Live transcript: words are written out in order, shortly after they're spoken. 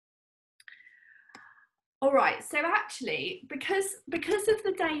All right, so actually, because of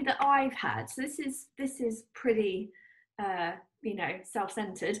the day that I've had, so this is pretty, you know,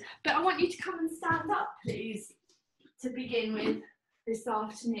 self-centered. But I want you to come and stand up, please, to begin with this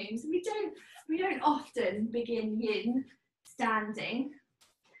afternoon. So we don't often begin yin standing,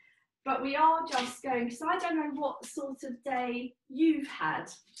 but we are just going, because I don't know what sort of day you've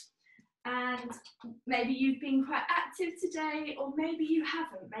had. And maybe you've been quite active today, or maybe you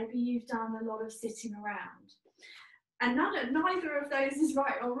haven't. Maybe you've done a lot of sitting around. And neither of those is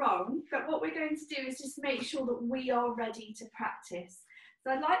right or wrong, but what we're going to do is just make sure that we are ready to practice.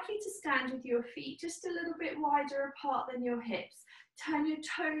 So I'd like you to stand with your feet just a little bit wider apart than your hips. Turn your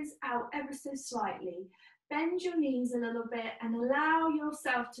toes out ever so slightly. Bend your knees a little bit and allow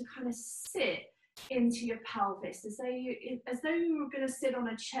yourself to kind of sit into your pelvis as though you were going to sit on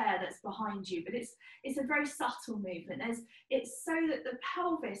a chair that's behind you, but it's a very subtle movement. It's so that the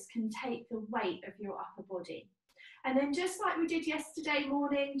pelvis can take the weight of your upper body. And then just like we did yesterday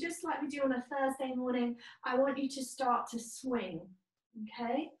morning, just like we do on a Thursday morning, I want you to start to swing,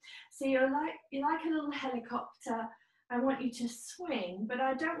 okay? So you're like a little helicopter. I want you to swing, but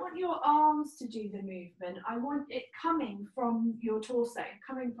I don't want your arms to do the movement. I want it coming from your torso,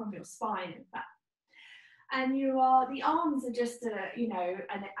 coming from your spine, in fact. And the arms are just an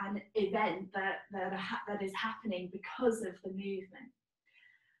event that is happening because of the movement.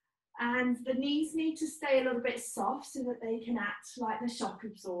 And the knees need to stay a little bit soft so that they can act like the shock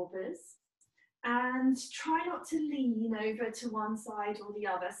absorbers. And try not to lean over to one side or the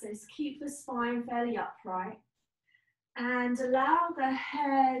other. So keep the spine fairly upright. And allow the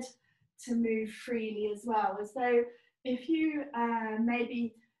head to move freely as well. As though if you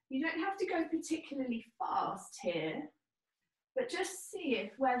maybe, you don't have to go particularly fast here, but just see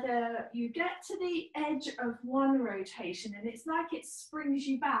if whether you get to the edge of one rotation and it's like it springs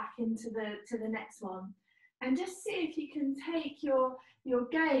you back into the next one. And just see if you can take your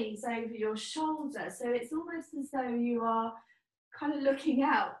gaze over your shoulder. So it's almost as though you are kind of looking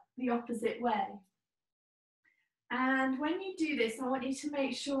out the opposite way. And when you do this, I want you to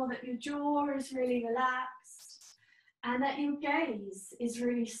make sure that your jaw is really relaxed and that your gaze is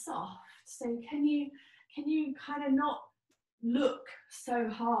really soft. So can you kind of not look so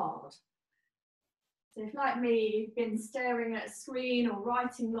hard? So if, like me, you've been staring at a screen or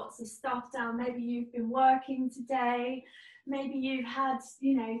writing lots of stuff down, maybe you've been working today, maybe you've had,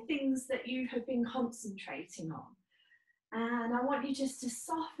 things that you have been concentrating on. And I want you just to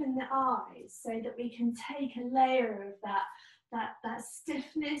soften the eyes so that we can take a layer of that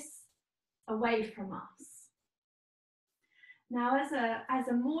stiffness away from us. Now, as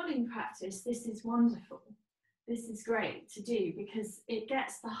a morning practice, this is wonderful. This is great to do because it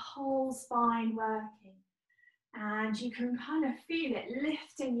gets the whole spine working and you can kind of feel it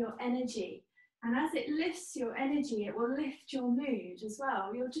lifting your energy. And as it lifts your energy, it will lift your mood as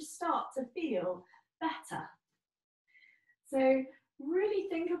well. You'll just start to feel better. So really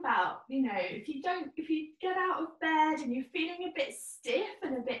think about, if you get out of bed and you're feeling a bit stiff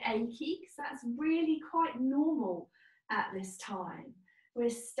and a bit achy, because that's really quite normal at this time. We're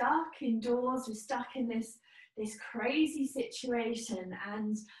stuck indoors, we're stuck in this crazy situation,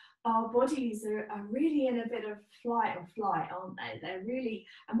 and our bodies are really in a bit of fight or flight, aren't they? They're really,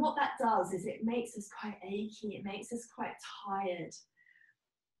 and what that does is it makes us quite achy, it makes us quite tired.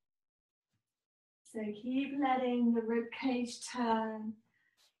 So keep letting the rib cage turn,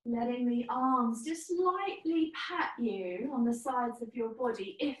 letting the arms just lightly pat you on the sides of your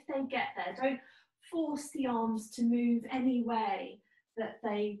body if they get there. Don't force the arms to move any way that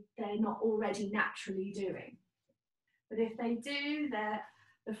they're not already naturally doing. But if they do,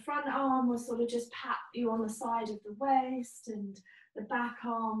 the front arm will sort of just pat you on the side of the waist, and the back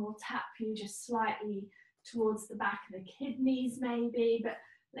arm will tap you just slightly towards the back of the kidneys maybe. But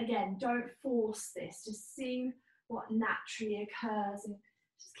again, don't force this. Just see what naturally occurs and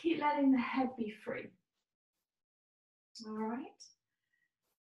just keep letting the head be free. All right.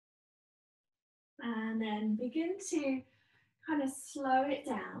 And then begin to kind of slow it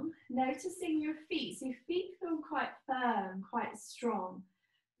down, noticing your feet. So your feet feel quite firm, quite strong.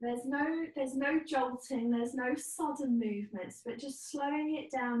 There's no jolting, there's no sudden movements, but just slowing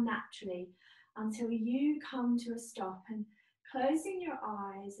it down naturally until you come to a stop and closing your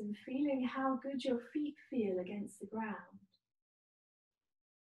eyes and feeling how good your feet feel against the ground.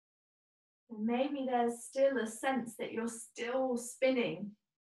 And maybe there's still a sense that you're still spinning,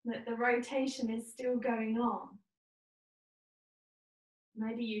 that the rotation is still going on.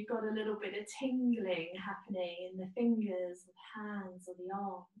 Maybe you've got a little bit of tingling happening in the fingers, the hands, or the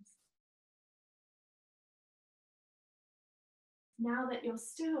arms. Now that you're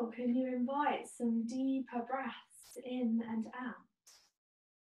still, can you invite some deeper breaths in and out?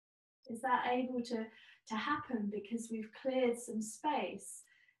 Is that able to happen because we've cleared some space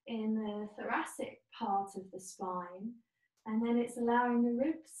in the thoracic part of the spine, and then it's allowing the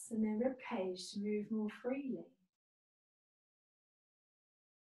ribs and the rib cage to move more freely?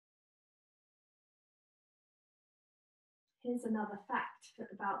 Here's another fact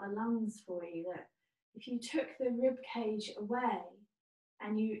about the lungs for you, that if you took the rib cage away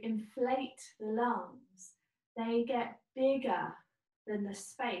and you inflate the lungs, they get bigger than the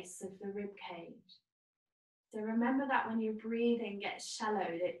space of the rib cage. So remember that when your breathing gets shallow,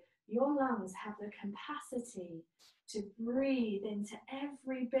 that your lungs have the capacity to breathe into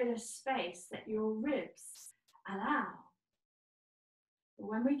every bit of space that your ribs allow. But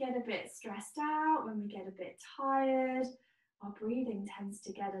when we get a bit stressed out, when we get a bit tired, our breathing tends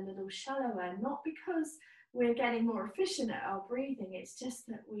to get a little shallower, not because we're getting more efficient at our breathing, it's just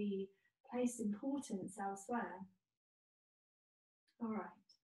that we place importance elsewhere. All right.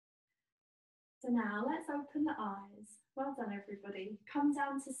 So now let's open the eyes. Well done, everybody. Come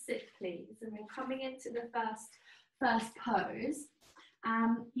down to sit, please. And we're coming into the first pose.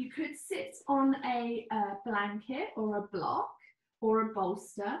 You could sit on a blanket or a block or a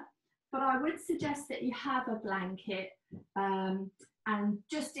bolster, but I would suggest that you have a blanket, and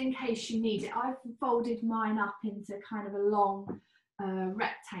just in case you need it. I've folded mine up into kind of a long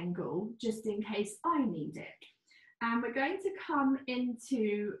rectangle, just in case I need it. And we're going to come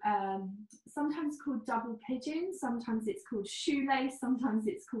into, sometimes called double pigeon, sometimes it's called shoelace, sometimes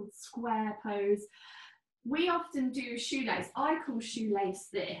it's called square pose. We often do shoelace. I call shoelace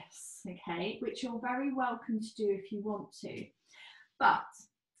this, okay, which you're very welcome to do if you want to. But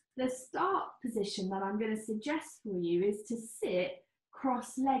the start position that I'm going to suggest for you is to sit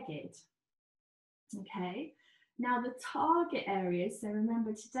cross-legged, okay? Now the target areas, so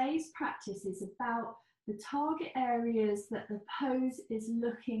remember today's practice is about the target areas that the pose is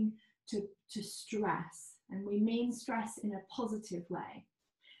looking to stress, and we mean stress in a positive way.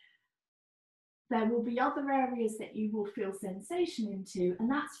 There will be other areas that you will feel sensation into, and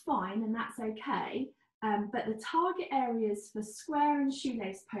that's fine and that's okay. But the target areas for square and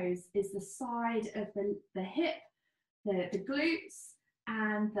shoelace pose is the side of the hip, the glutes,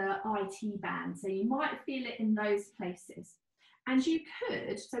 and the IT band. So you might feel it in those places. And you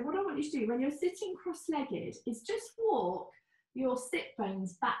could, so what I want you to do when you're sitting cross-legged is just walk your sit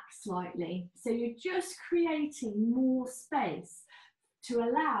bones back slightly. So you're just creating more space to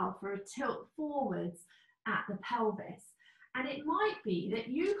allow for a tilt forwards at the pelvis. And it might be that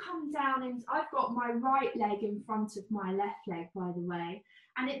you come down, and I've got my right leg in front of my left leg, by the way,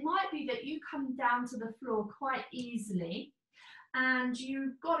 and it might be that you come down to the floor quite easily, and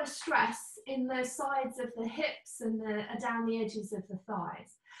you've got a stress in the sides of the hips and down the edges of the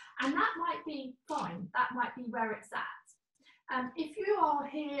thighs. And that might be fine, that might be where it's at. If you are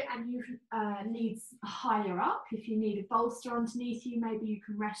here and you need higher up, if you need a bolster underneath you, maybe you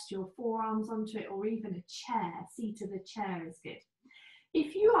can rest your forearms onto it, or even a chair, seat of a chair is good.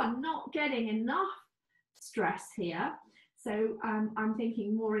 If you are not getting enough stress here, so I'm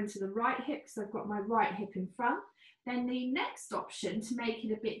thinking more into the right hip because I've got my right hip in front, then the next option to make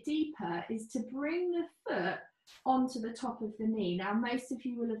it a bit deeper is to bring the foot onto the top of the knee. Now, most of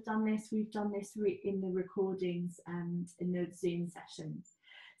you will have done this. We've done this in the recordings and in the Zoom sessions.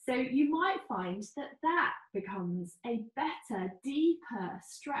 So you might find that that becomes a better, deeper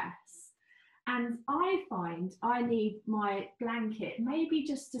stress. And I find I need my blanket maybe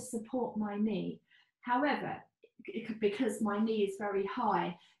just to support my knee. However, because my knee is very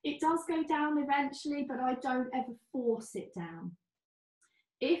high, it does go down eventually, but I don't ever force it down.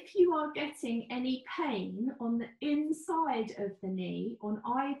 If you are getting any pain on the inside of the knee, on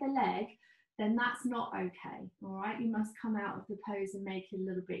either leg, then that's not okay, all right? You must come out of the pose and make it a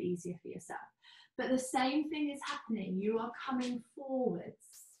little bit easier for yourself. But the same thing is happening. You are coming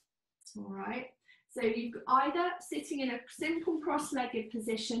forwards, all right? So you're either sitting in a simple cross-legged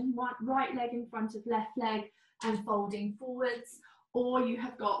position, right leg in front of left leg and folding forwards, or you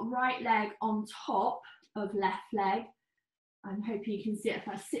have got right leg on top of left leg. I'm hoping you can see it. If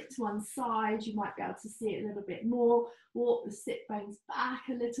I sit to one side, you might be able to see it a little bit more. Walk the sit bones back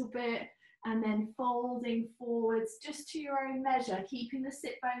a little bit, and then folding forwards just to your own measure, keeping the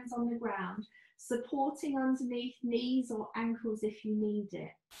sit bones on the ground, supporting underneath knees or ankles if you need it.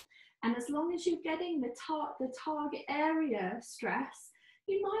 And as long as you're getting the target area stress,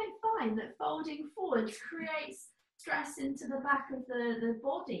 you might find that folding forward creates stress into the back of the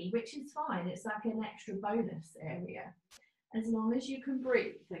body, which is fine. It's like an extra bonus area, as long as you can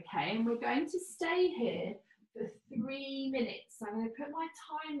breathe, okay? And we're going to stay here for 3 minutes. I'm going to put my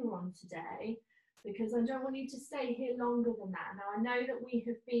timer on today because I don't want you to stay here longer than that. Now, I know that we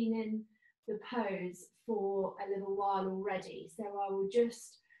have been in the pose for a little while already, so I will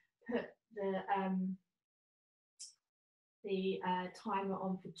just put the timer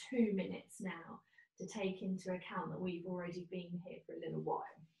on for 2 minutes now to take into account that we've already been here for a little while.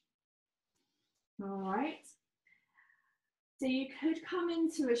 All right. So you could come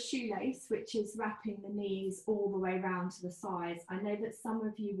into a shoelace, which is wrapping the knees all the way around to the sides. I know that some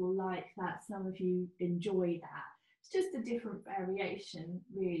of you will like that, some of you enjoy that. It's just a different variation,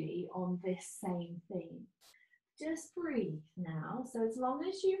 really, on this same theme. Just breathe now. So as long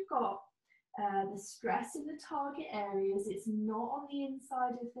as you've got the stress in the target areas, it's not on the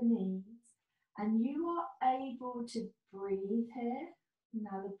inside of the knees, and you are able to breathe here.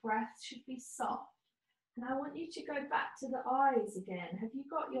 Now the breath should be soft. And I want you to go back to the eyes again. Have you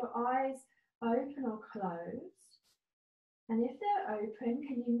got your eyes open or closed? And if they're open,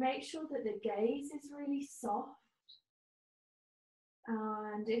 can you make sure that the gaze is really soft?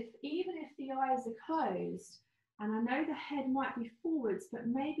 And even if the eyes are closed, and I know the head might be forwards, but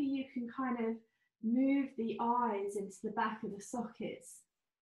maybe you can kind of move the eyes into the back of the sockets,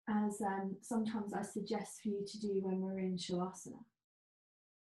 as sometimes I suggest for you to do when we're in Shavasana.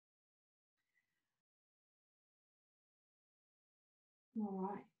 All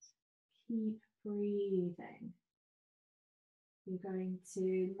right, keep breathing. You're going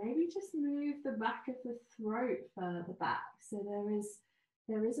to maybe just move the back of the throat further back, so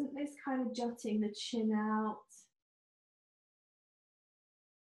there isn't this kind of jutting the chin out.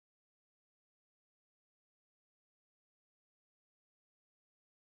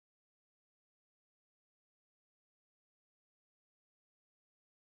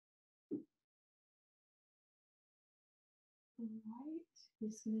 All right,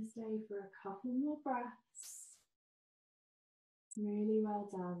 just going to stay for a couple more breaths. Really well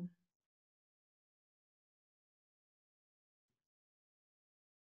done.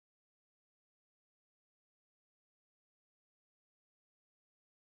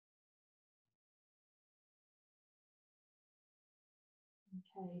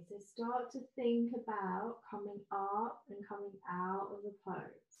 Okay, so start to think about coming up and coming out of the pose.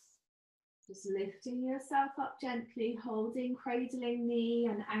 Just lifting yourself up gently, holding, cradling knee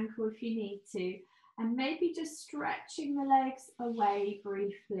and ankle if you need to, and maybe just stretching the legs away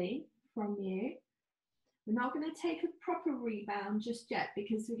briefly from you. We're not going to take a proper rebound just yet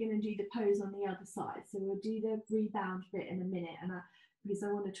because we're going to do the pose on the other side. So we'll do the rebound bit in a minute, and because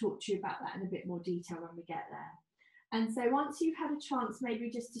I want to talk to you about that in a bit more detail when we get there. And so once you've had a chance maybe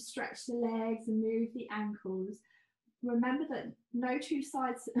just to stretch the legs and move the ankles, remember that no two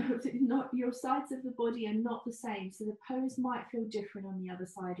sides, your sides of the body are not the same. So the pose might feel different on the other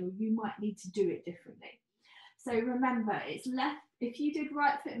side, or you might need to do it differently. So remember, it's left, if you did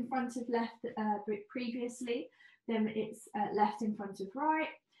right foot in front of left previously, then it's left in front of right.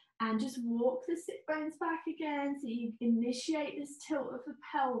 And just walk the sit bones back again. So you initiate this tilt of the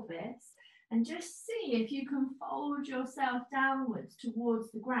pelvis. And just see if you can fold yourself downwards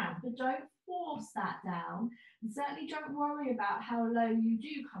towards the ground, but don't force that down. And certainly don't worry about how low you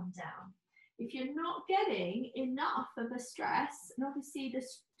do come down. If you're not getting enough of a stress, and obviously the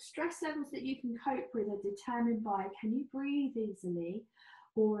stress levels that you can cope with are determined by, can you breathe easily?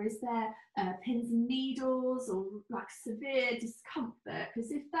 Or is there pins and needles or like severe discomfort?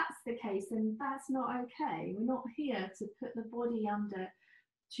 Because if that's the case, then that's not okay. We're not here to put the body under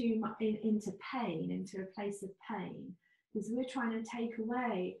too much into pain, into a place of pain, because we're trying to take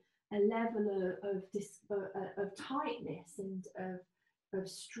away a level of tightness and of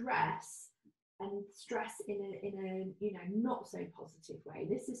stress, and stress in a not so positive way.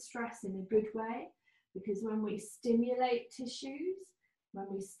 This is stress in a good way, because when we stimulate tissues, when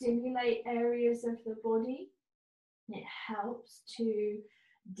we stimulate areas of the body, it helps to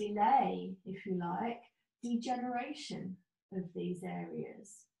delay, if you like, degeneration of these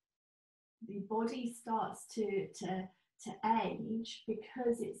areas. The body starts to age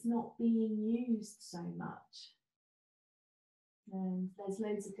because it's not being used so much. And there's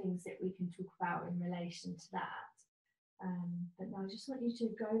loads of things that we can talk about in relation to that. But now I just want you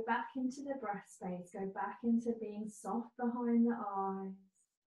to go back into the breath space, go back into being soft behind the eyes.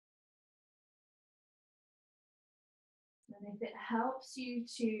 And if it helps you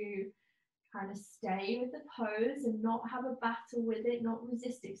to kind of stay with the pose and not have a battle with it, not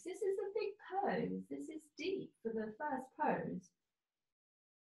resist it. This is a big pose. This is deep for the first pose.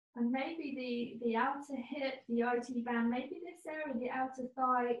 And maybe the outer hip, the IT band, maybe this area, the outer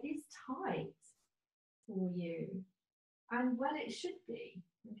thigh is tight for you. And well, it should be.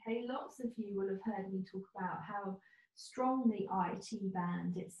 Okay, lots of you will have heard me talk about how strong the IT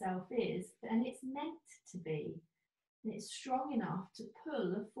band itself is, and it's meant to be. And it's strong enough to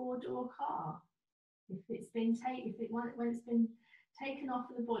pull a four-door car. If it's been when it's been taken off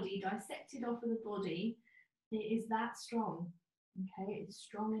of the body, dissected off of the body, it is that strong. Okay, it's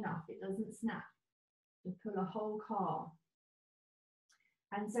strong enough. It doesn't snap to pull a whole car.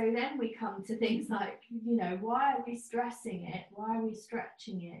 And so then we come to things like, you know, why are we stressing it? Why are we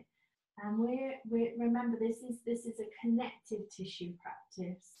stretching it? And we remember this is a connective tissue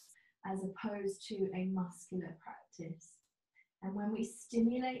practice as opposed to a muscular practice. And when we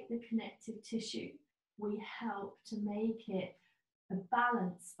stimulate the connective tissue, we help to make it a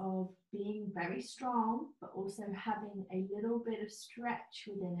balance of being very strong, but also having a little bit of stretch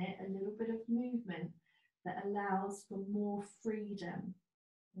within it, a little bit of movement that allows for more freedom.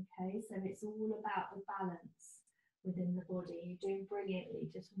 Okay, so it's all about the balance within the body. You're doing brilliantly.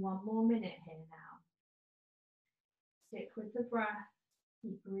 Just one more minute here now. Stick with the breath.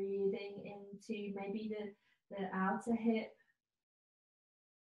 Keep breathing into maybe the outer hip.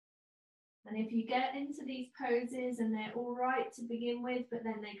 And if you get into these poses and they're all right to begin with, but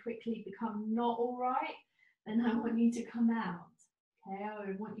then they quickly become not all right, then I want you to come out. Okay,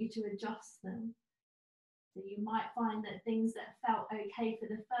 I want you to adjust them. So you might find that things that felt okay for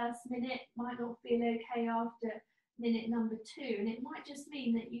the first minute might not feel okay after minute number 2. And it might just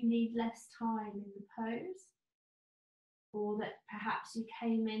mean that you need less time in the pose, or that perhaps you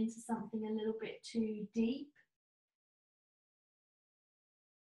came into something a little bit too deep.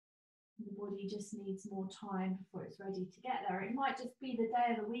 The body just needs more time before it's ready to get there. It might just be the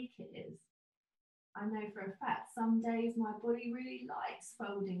day of the week it is. I know for a fact some days my body really likes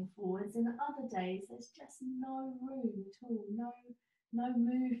folding forwards, and other days there's just no room at all, no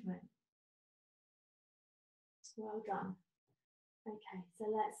movement. Well done. Okay, so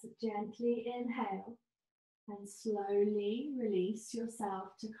let's gently inhale and slowly release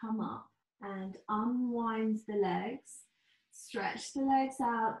yourself to come up and unwind the legs. Stretch the legs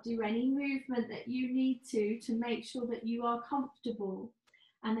out, do any movement that you need to make sure that you are comfortable.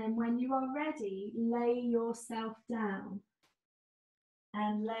 And then when you are ready, lay yourself down.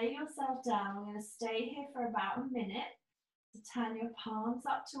 And lay yourself down. I'm going to stay here for about a minute to turn your palms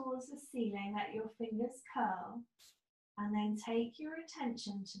up towards the ceiling, let your fingers curl. And then take your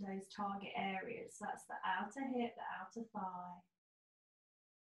attention to those target areas. So that's the outer hip, the outer thigh.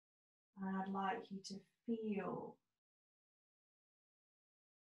 And I'd like you to feel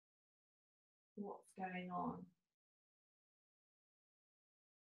what's going on.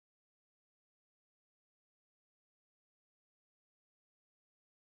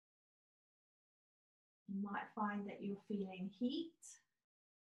 You might find that you're feeling heat.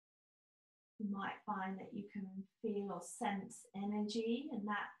 You might find that you can feel or sense energy, and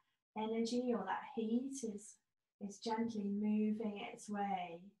that energy or that heat is gently moving its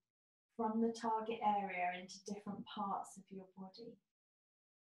way from the target area into different parts of your body.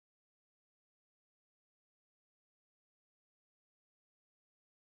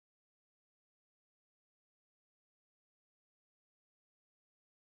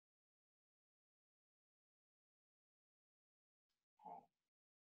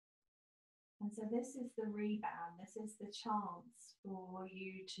 And so this is the rebound. This is the chance for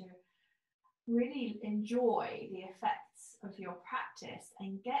you to really enjoy the effects of your practice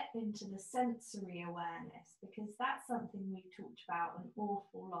and get into the sensory awareness, because that's something we've talked about an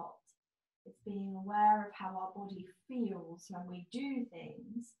awful lot. It's being aware of how our body feels when we do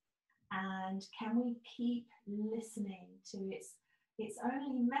things, and can we keep listening to its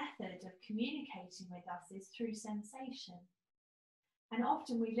only method of communicating with us is through sensation. And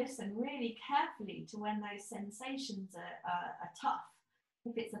often we listen really carefully to when those sensations are tough.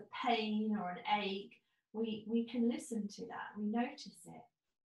 If it's a pain or an ache, we can listen to that, we notice it.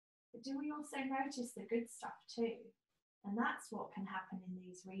 But do we also notice the good stuff too? And that's what can happen in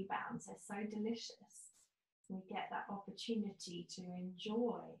these rebounds. They're so delicious. We get that opportunity to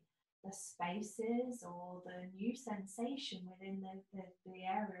enjoy the spaces or the new sensation within the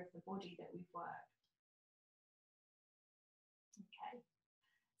area of the body that we've worked. Okay,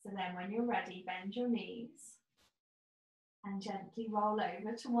 so then when you're ready, bend your knees and gently roll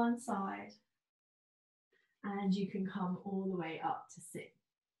over to one side, and you can come all the way up to sit.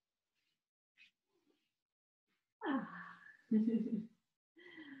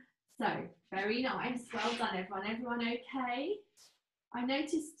 So, very nice, well done everyone okay? I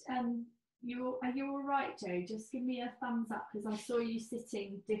noticed are you all right, Joe? Just give me a thumbs up, because I saw you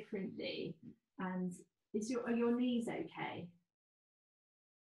sitting differently. And are your knees okay?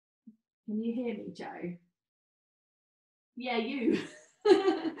 Can you hear me, Joe? Yeah, you.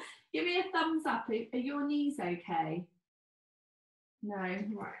 Give me a thumbs up. Are your knees okay? No,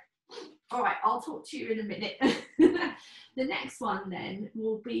 right. All right, I'll talk to you in a minute. The next one then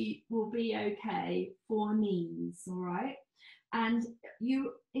will be okay for knees, all right? And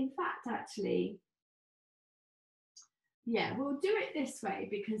you, in fact, actually, yeah, we'll do it this way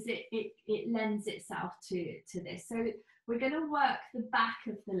because it lends itself to this. So we're going to work the back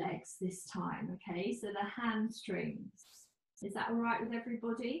of the legs this time, okay? So the hamstrings. Is that all right with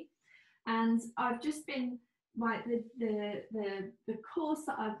everybody? And I've just been, right, the course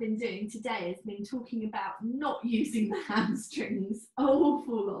that I've been doing today has been talking about not using the hamstrings an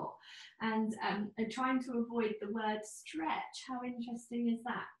awful lot and trying to avoid the word stretch. How interesting is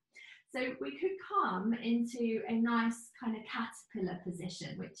that? So we could come into a nice kind of caterpillar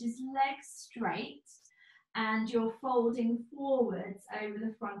position, which is legs straight and you're folding forwards over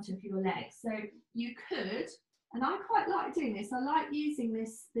the front of your legs. So you could, and I quite like doing this, I like using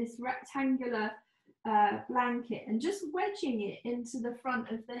this rectangular blanket and just wedging it into the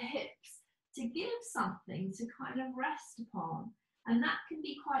front of the hips to give something to kind of rest upon. And that can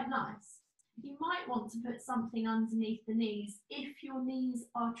be quite nice. You might want to put something underneath the knees if your knees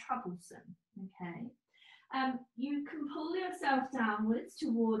are troublesome, okay? You can pull yourself downwards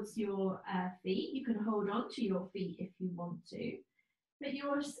towards your feet. You can hold on to your feet if you want to. But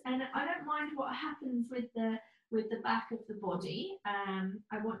and I don't mind what happens with the back of the body.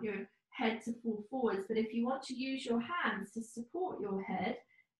 I want your head to fall forwards, but if you want to use your hands to support your head,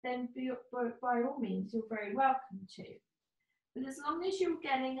 then by all means, you're very welcome to. But as long as you're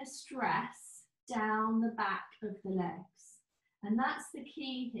getting a stress down the back of the legs, and that's the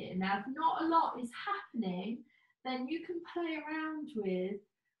key here. Now, if not a lot is happening, then you can play around with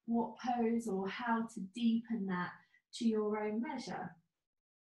what pose or how to deepen that to your own measure.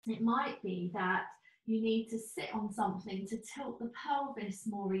 It might be that you need to sit on something to tilt the pelvis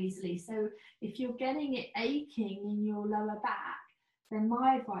more easily. So if you're getting it aching in your lower back, then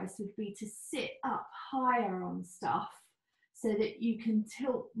my advice would be to sit up higher on stuff so that you can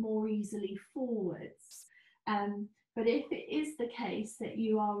tilt more easily forwards. But if it is the case that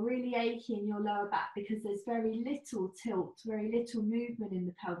you are really achy in your lower back because there's very little tilt, very little movement in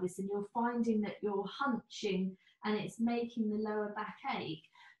the pelvis, and you're finding that you're hunching and it's making the lower back ache,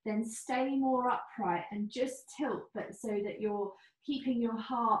 then stay more upright and just tilt, but so that you're keeping your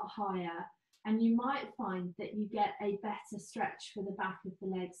heart higher, and you might find that you get a better stretch for the back of the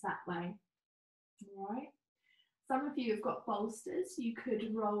legs that way. All right. Some of you have got bolsters. You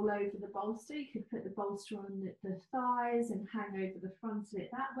could roll over the bolster. You could put the bolster on the thighs and hang over the front of it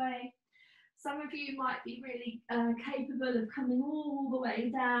that way. Some of you might be really capable of coming all the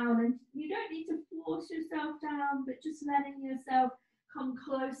way down, and you don't need to force yourself down, but just letting yourself come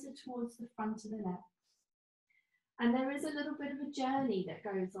closer towards the front of the legs. And there is a little bit of a journey that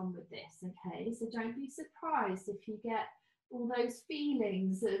goes on with this, okay? So don't be surprised if you get all those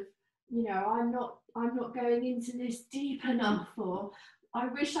feelings of, you know, I'm not going into this deep enough, or I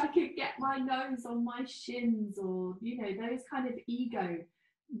wish I could get my nose on my shins, or, you know, those kind of ego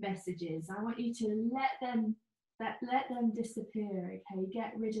messages. I want you to let them disappear, okay?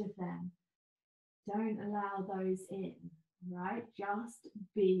 Get rid of them. Don't allow those in, right? Just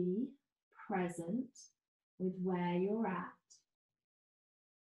be present with where you're at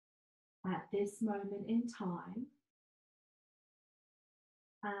this moment in time.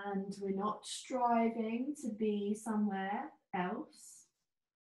 And we're not striving to be somewhere else.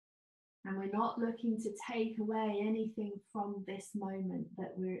 And we're not looking to take away anything from this moment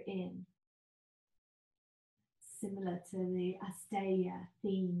that we're in. Similar to the Asteya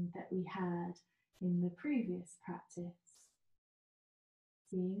theme that we had in the previous practice.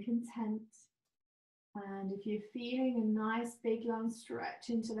 Being content. And if you're feeling a nice big long stretch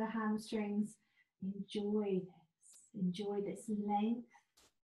into the hamstrings, enjoy this. Enjoy this length.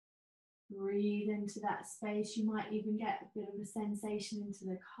 Breathe into that space. You might even get a bit of a sensation into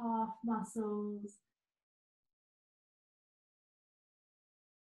the calf muscles.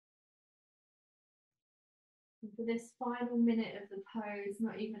 And for this final minute of the pose,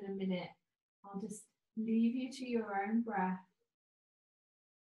 not even a minute, I'll just leave you to your own breath.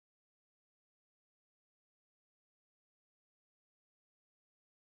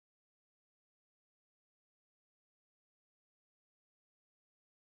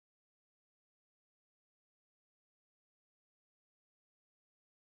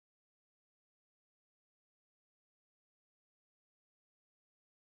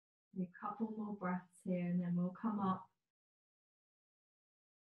 A couple more breaths here and then we'll come up.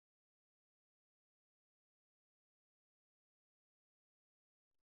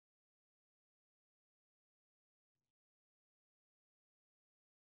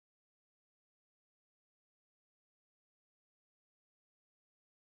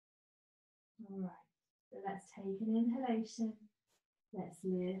 All right, so let's take an inhalation. Let's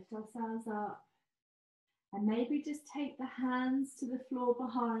lift ourselves up. And maybe just take the hands to the floor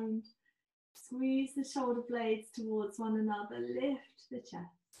behind. Squeeze the shoulder blades towards one another. Lift the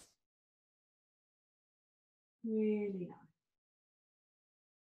chest. Really nice.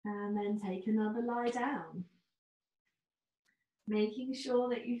 And then take another lie down. Making sure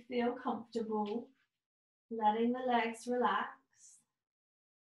that you feel comfortable. Letting the legs relax.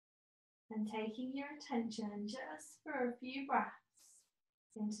 And taking your attention just for a few breaths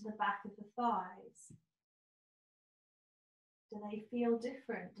into the back of the thighs. Do they feel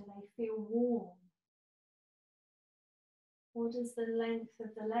different? Do they feel warm? What does the length of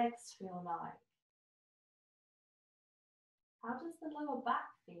the legs feel like? How does the lower back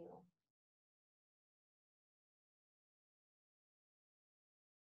feel?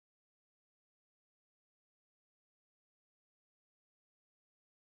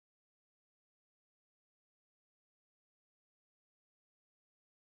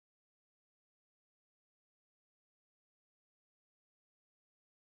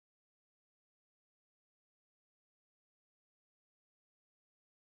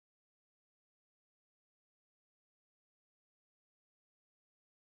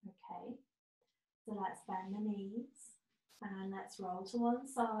 Okay, so let's bend the knees and let's roll to one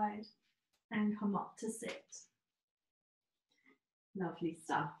side and come up to sit. Lovely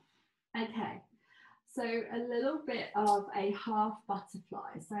stuff. Okay, so a little bit of a half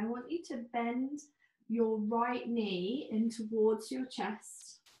butterfly. So I want you to bend your right knee in towards your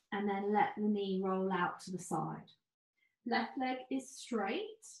chest and then let the knee roll out to the side. Left leg is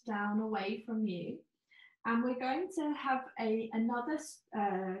straight down away from you. And we're going to have another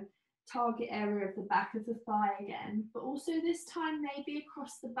target area of the back of the thigh again, but also this time maybe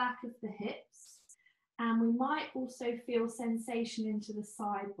across the back of the hips. And we might also feel sensation into the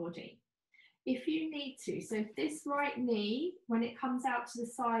side body if you need to. So if this right knee, when it comes out to the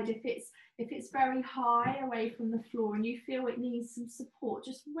side, if it's very high away from the floor and you feel it needs some support,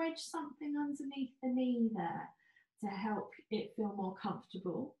 just wedge something underneath the knee there to help it feel more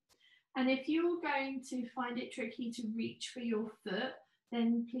comfortable. And if you're going to find it tricky to reach for your foot,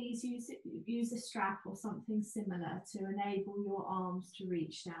 then please use a strap or something similar to enable your arms to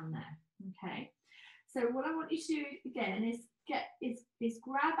reach down there. Okay. So what I want you to do again is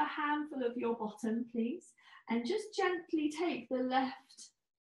grab a handful of your bottom, please, and just gently take the left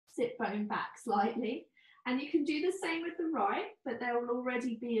sit bone back slightly. And you can do the same with the right, but there will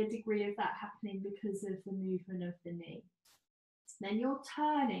already be a degree of that happening because of the movement of the knee. Then you're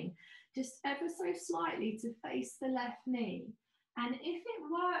turning just ever so slightly to face the left knee. And if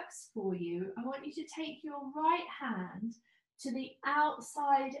it works for you, I want you to take your right hand to the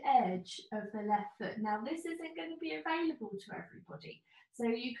outside edge of the left foot. Now, this isn't going to be available to everybody. So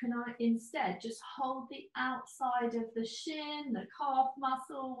you can instead just hold the outside of the shin, the calf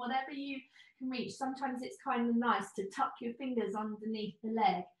muscle, whatever you can reach. Sometimes it's kind of nice to tuck your fingers underneath the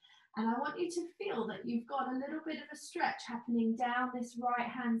leg. And I want you to feel that you've got a little bit of a stretch happening down this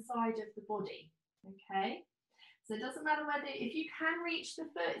right-hand side of the body, okay? So it doesn't matter whether, if you can reach the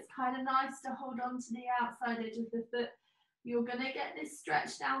foot, it's kind of nice to hold on to the outside edge of the foot. You're going to get this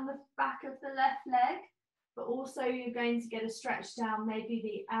stretch down the back of the left leg, but also you're going to get a stretch down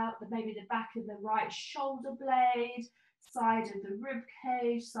maybe the back of the right shoulder blade, side of the rib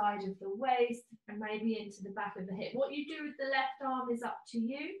cage, side of the waist, and maybe into the back of the hip. What you do with the left arm is up to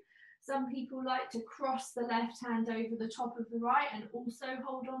you. Some people like to cross the left hand over the top of the right and also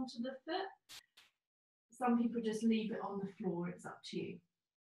hold on to the foot. Some people just leave it on the floor, it's up to you.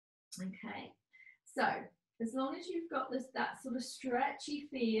 Okay, so as long as you've got that sort of stretchy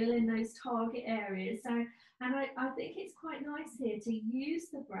feel in those target areas. So, and I think it's quite nice here to use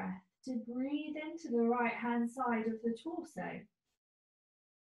the breath to breathe into the right hand side of the torso.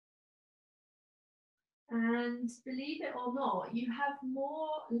 And believe it or not, you have more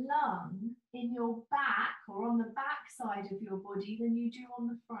lung in your back or on the back side of your body than you do on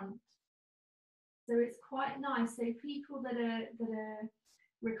the front. So it's quite nice. So people that are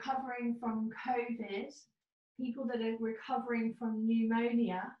recovering from COVID, people that are recovering from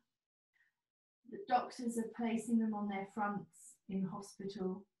pneumonia, the doctors are placing them on their fronts in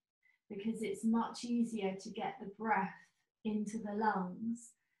hospital because it's much easier to get the breath into the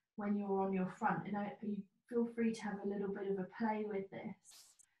lungs when you're on your front. And you feel free to have a little bit of a play with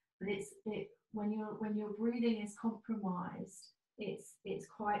this, but when your breathing is compromised, it's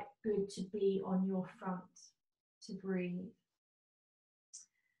quite good to be on your front to breathe.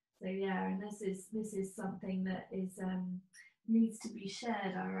 So yeah, and this is something that is needs to be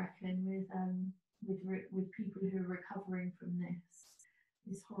shared, I reckon, with people who are recovering from this.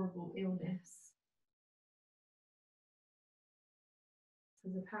 this horrible illness.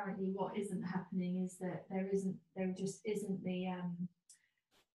 Because apparently what isn't happening is that there just isn't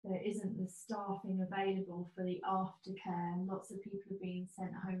there isn't the staffing available for the aftercare, and lots of people are being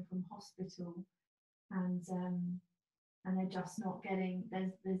sent home from hospital, and they're just not getting,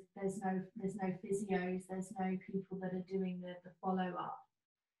 there's no physios, there's no people that are doing the follow up.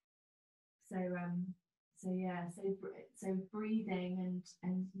 So so breathing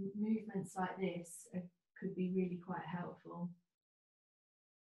and movements like this could be really quite helpful.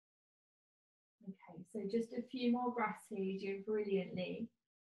 Okay, so just a few more breaths here. You're doing brilliantly.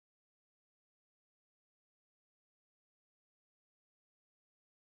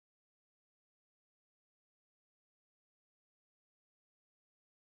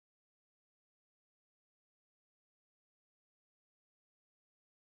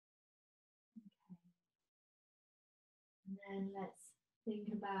 And then let's think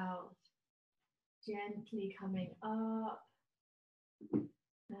about gently coming up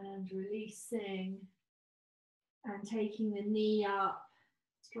and releasing and taking the knee up,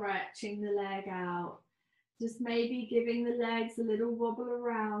 stretching the leg out. Just maybe giving the legs a little wobble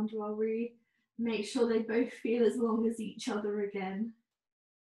around while we make sure they both feel as long as each other again.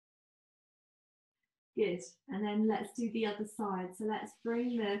 Good. And then let's do the other side. So let's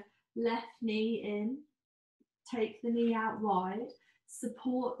bring the left knee in, take the knee out wide,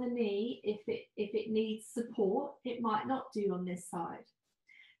 support the knee if it needs support. It might not do on this side.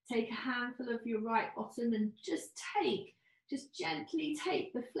 Take a handful of your right bottom and just gently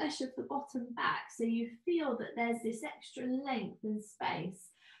take the flesh of the bottom back so you feel that there's this extra length and space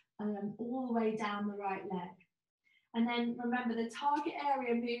all the way down the right leg. And then remember, the target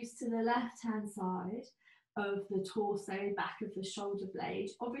area moves to the left-hand side of the torso, back of the shoulder blade.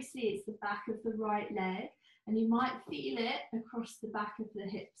 Obviously, it's the back of the right leg, and you might feel it across the back of the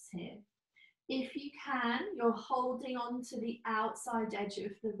hips here. If you can, you're holding on to the outside edge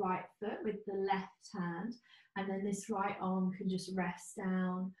of the right foot with the left hand, and then this right arm can just rest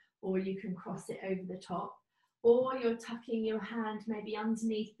down, or you can cross it over the top, or you're tucking your hand maybe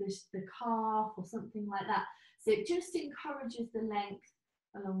underneath the calf or something like that. So it just encourages the length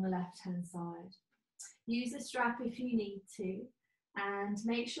along the left-hand side. Use a strap if you need to, and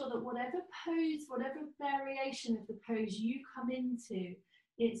make sure that whatever pose, whatever variation of the pose you come into,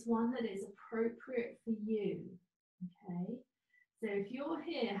 it's one that is appropriate for you, okay? So if you're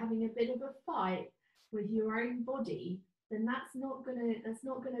here having a bit of a fight with your own body, then that's not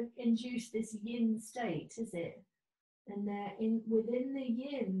gonna induce this yin state, is it? And within the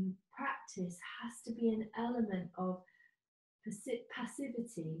yin practice has to be an element of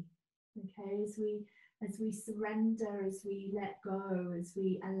passivity, okay? As we surrender, as we let go, as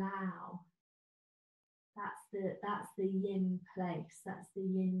we allow. That's the yin place, that's the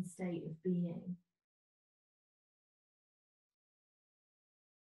yin state of being.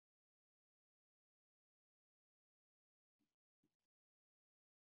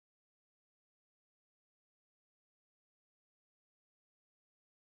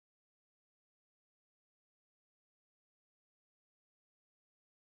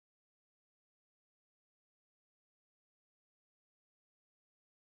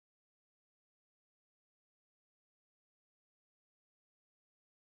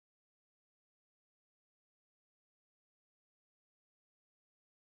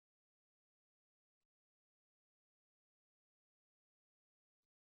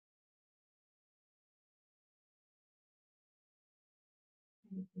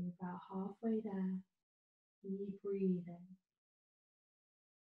 Anything about halfway there, keep breathing.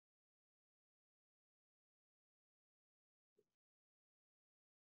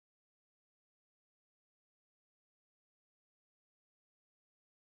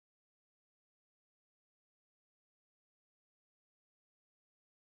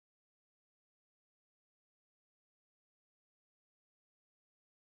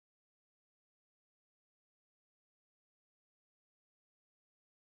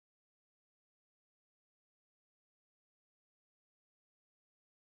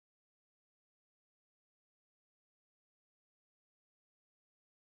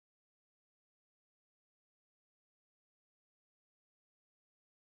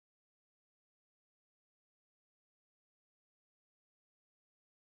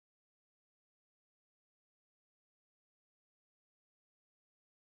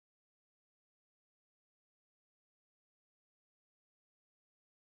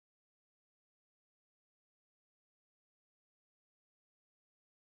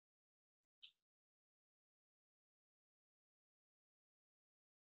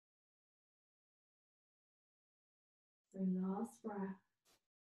 So last breath.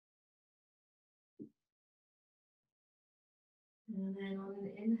 And then on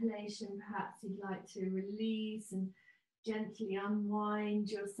an inhalation, perhaps you'd like to release and gently unwind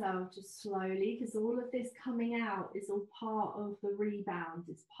yourself just slowly, because all of this coming out is all part of the rebound,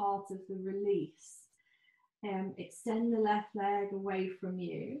 it's part of the release. Extend the left leg away from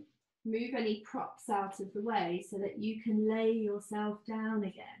you. Move any props out of the way so that you can lay yourself down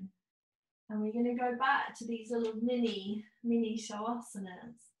again. And we're going to go back to these little mini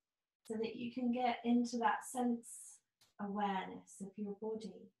savasanas so that you can get into that sense awareness of your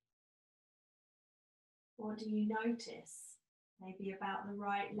body. What do you notice? Maybe about the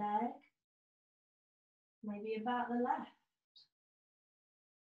right leg, maybe about the left.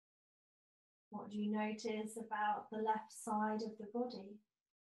 What do you notice about the left side of the body?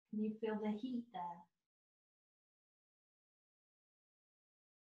 Can you feel the heat there?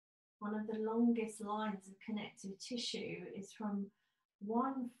 One of the longest lines of connective tissue is from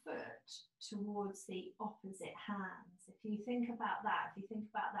one foot towards the opposite hands. If you think about that, if you think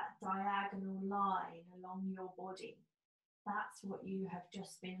about that diagonal line along your body, that's what you have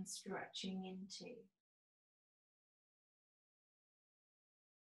just been stretching into.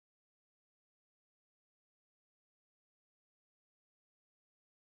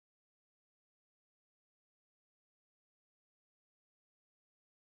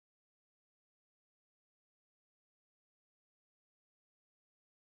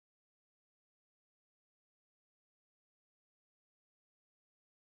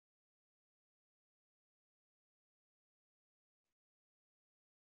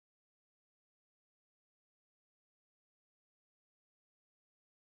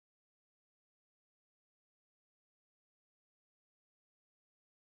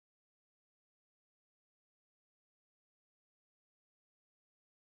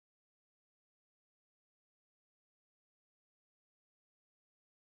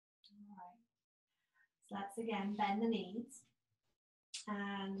 All right. So let's again bend the knees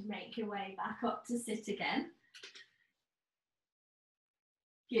and make your way back up to sit again.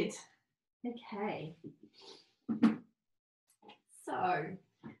 Good. Okay. So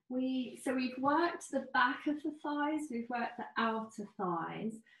we've worked the back of the thighs, we've worked the outer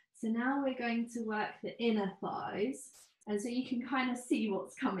thighs. So now we're going to work the inner thighs. And so you can kind of see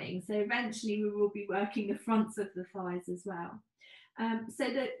what's coming. So eventually we will be working the fronts of the thighs as well. So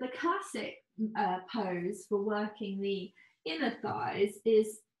the classic pose for working the inner thighs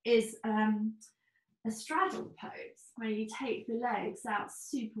is a straddle pose, where you take the legs out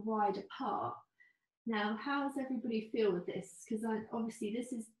super wide apart. Now, how does everybody feel with this? Because obviously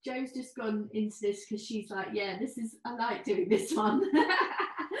this is, Jo's just gone into this because she's like, yeah, I like doing this one.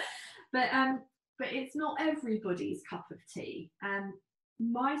 But it's not everybody's cup of tea.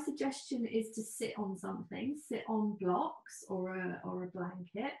 My suggestion is to sit on something, sit on blocks or a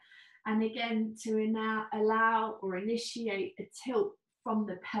blanket, and again to allow or initiate a tilt from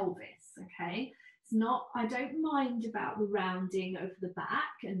the pelvis. Okay, it's not, I don't mind about the rounding of the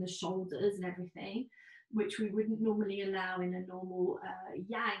back and the shoulders and everything, which we wouldn't normally allow in a normal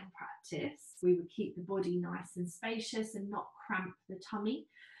yang practice. We would keep the body nice and spacious and not cramp the tummy.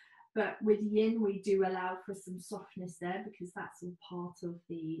 But with yin, we do allow for some softness there because that's all part of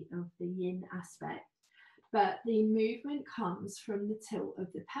the yin aspect. But the movement comes from the tilt of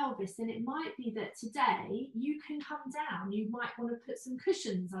the pelvis. And it might be that today you can come down. You might want to put some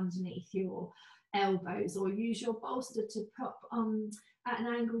cushions underneath your elbows or use your bolster to prop at an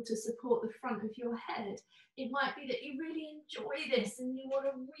angle to support the front of your head. It might be that you really enjoy this and you want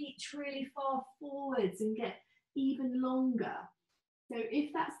to reach really far forwards and get even longer. So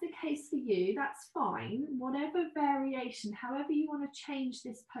if that's the case for you, that's fine. Whatever variation, however you want to change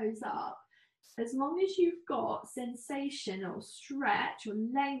this pose up, as long as you've got sensation or stretch or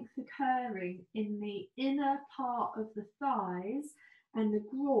length occurring in the inner part of the thighs and the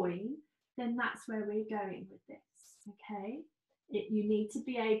groin, then that's where we're going with this, okay? You need to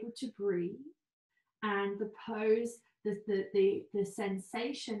be able to breathe, and the pose, the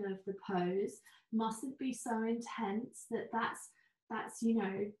sensation of the pose mustn't be so intense that's you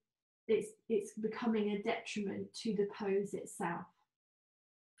know, it's becoming a detriment to the pose itself.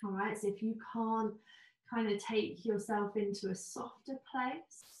 All right, so if you can't kind of take yourself into a softer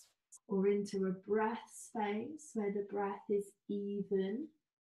place or into a breath space where the breath is even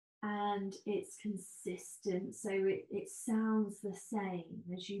and it's consistent, so it sounds the same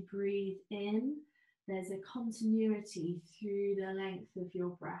as you breathe in, there's a continuity through the length of your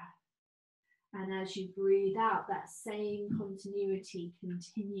breath. And as you breathe out, that same continuity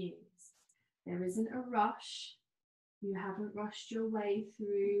continues. There isn't a rush. You haven't rushed your way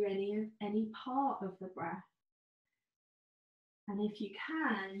through any part of the breath. And if you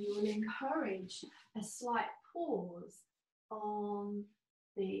can, you will encourage a slight pause on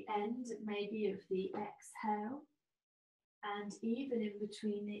the end, maybe of the exhale, and even in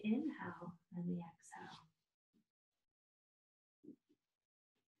between the inhale and the exhale.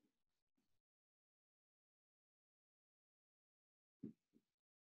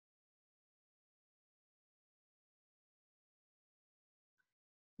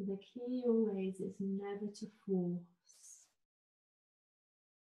 The key always is never to force,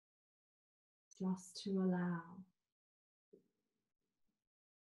 just to allow.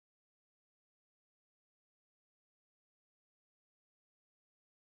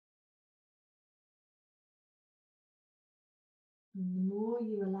 And the more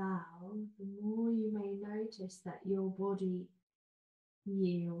you allow, the more you may notice that your body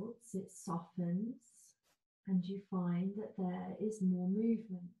yields, it softens, and you find that there is more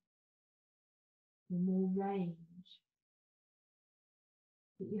movement, more range.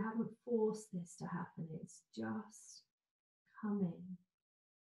 But you haven't forced this to happen, it's just coming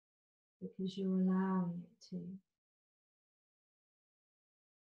because you're allowing it to.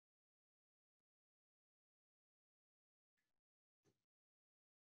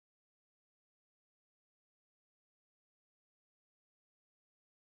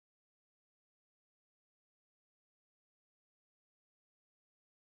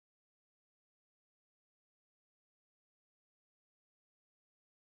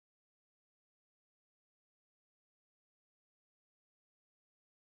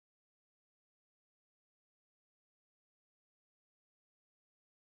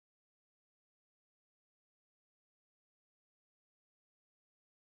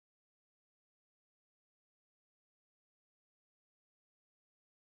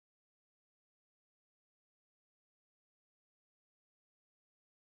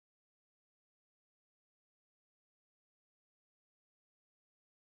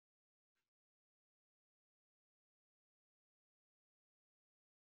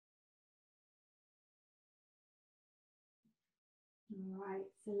 All right,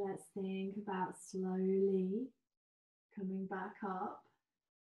 so let's think about slowly coming back up.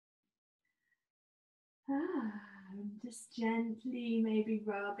 Just gently maybe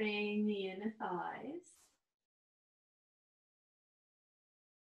rubbing the inner thighs.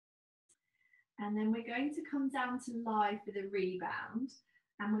 And then we're going to come down to lie for the rebound,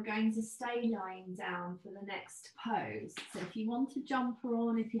 and we're going to stay lying down for the next pose. So if you want a jumper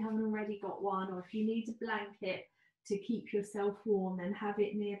on, if you haven't already got one, or if you need a blanket to keep yourself warm, then have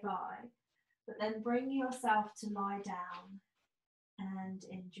it nearby. But then bring yourself to lie down and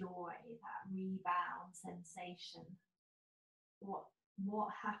enjoy that rebound sensation. What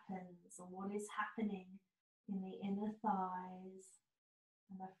happens, or what is happening in the inner thighs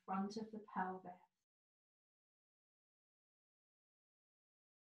and the front of the pelvis.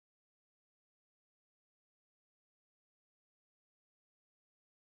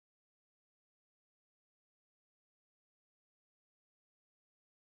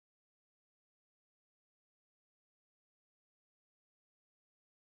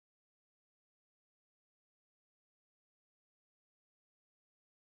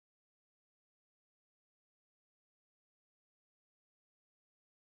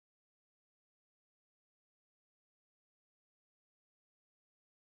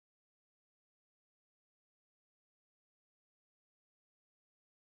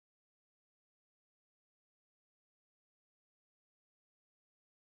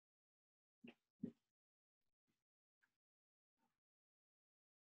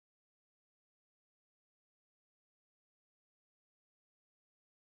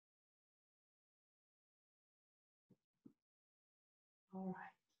 All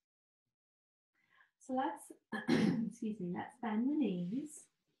right. So let's, excuse me, let's bend the knees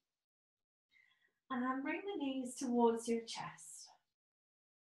and bring the knees towards your chest.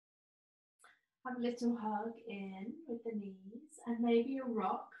 Have a little hug in with the knees and maybe a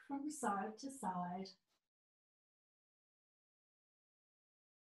rock from side to side.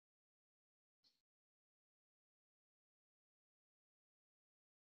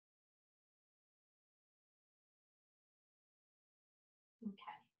 Okay.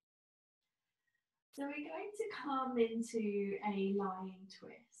 So we're going to come into a lying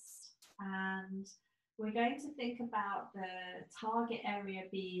twist, and we're going to think about the target area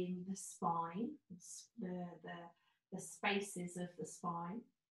being the spine, the spaces of the spine.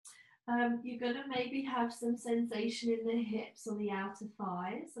 You're going to maybe have some sensation in the hips or the outer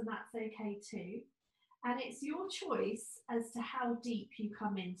thighs, and that's okay too. And it's your choice as to how deep you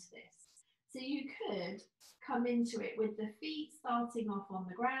come into this. So you could come into it with the feet starting off on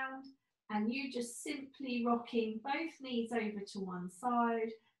the ground, and you just simply rocking both knees over to one side.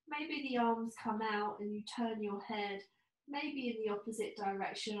 Maybe the arms come out and you turn your head maybe in the opposite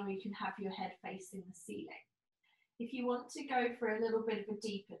direction, or you can have your head facing the ceiling. If you want to go for a little bit of a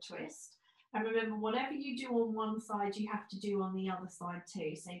deeper twist, and remember, whatever you do on one side, you have to do on the other side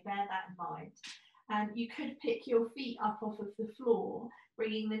too, so bear that in mind. And you could pick your feet up off of the floor,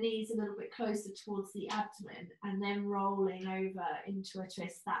 bringing the knees a little bit closer towards the abdomen, and then rolling over into a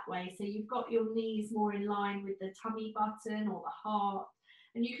twist that way. So you've got your knees more in line with the tummy button or the heart.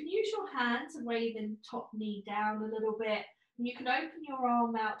 And you can use your hand to weigh the top knee down a little bit. And you can open your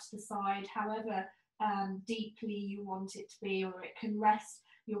arm out to the side, however deeply you want it to be, or it can rest,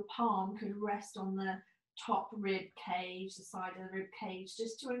 your palm could rest on the top rib cage, the side of the rib cage,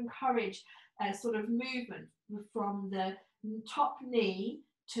 just to encourage a sort of movement from the top knee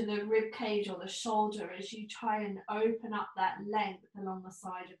to the rib cage or the shoulder as you try and open up that length along the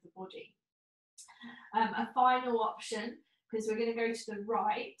side of the body. A final option, because we're going to go to the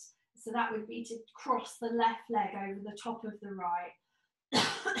right, so that would be to cross the left leg over the top of the right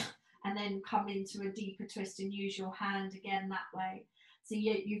and then come into a deeper twist and use your hand again that way. So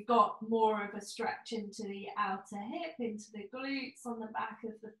you've got more of a stretch into the outer hip, into the glutes, on the back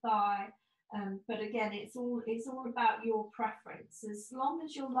of the thigh. But again, it's all about your preference. As long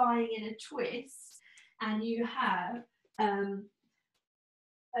as you're lying in a twist and you have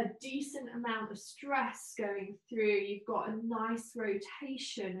a decent amount of stress going through, you've got a nice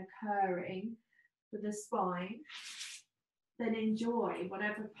rotation occurring for the spine, then enjoy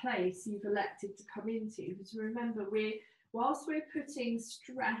whatever place you've elected to come into. Because remember, whilst we're putting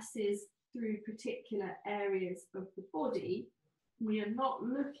stresses through particular areas of the body, we are not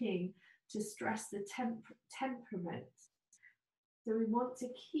looking to stress the temperament. So we want to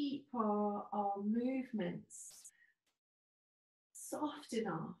keep our movements soft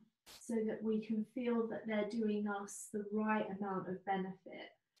enough so that we can feel that they're doing us the right amount of benefit,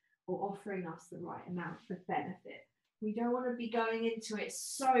 or offering us the right amount of benefit. We don't want to be going into it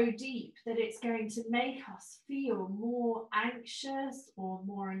so deep that it's going to make us feel more anxious or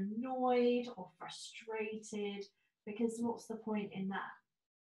more annoyed or frustrated, because what's the point in that?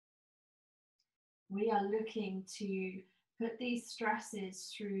 We are looking to put these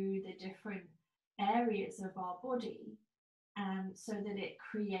stresses through the different areas of our body, so that it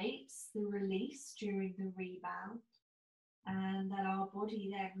creates the release during the rebound, and that our body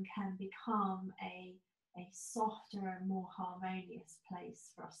then can become a softer and more harmonious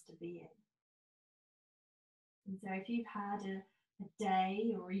place for us to be in. And so if you've had a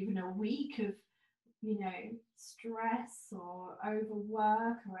day or even a week of, stress or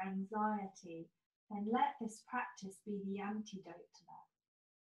overwork or anxiety, then let this practice be the antidote to that.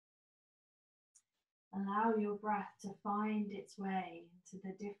 Allow your breath to find its way into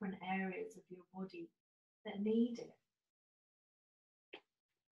the different areas of your body that need it.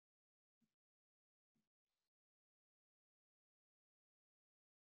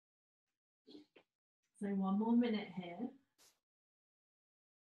 So 1 more minute here.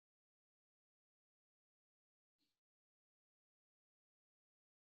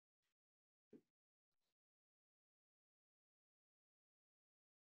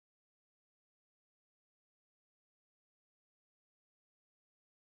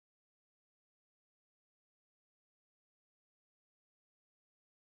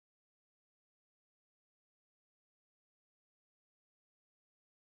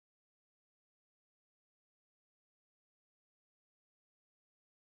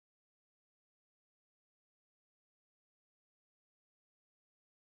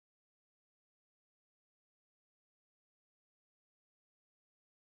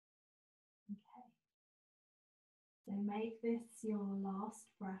 Okay. So make this your last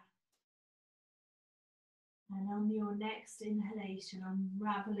breath. And on your next inhalation,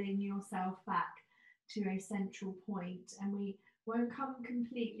 unraveling yourself back to a central point. And we won't come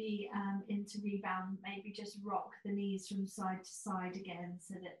completely into rebound, maybe just rock the knees from side to side again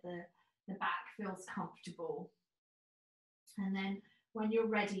so that the back feels comfortable. And then when you're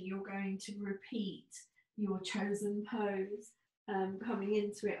ready, you're going to repeat your chosen pose, coming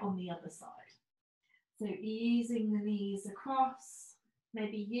into it on the other side. So easing the knees across,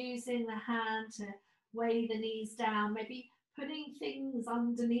 maybe using the hand to weigh the knees down, maybe putting things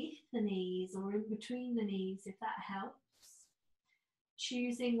underneath the knees or in between the knees if that helps.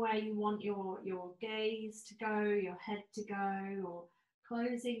 Choosing where you want your gaze to go, your head to go, or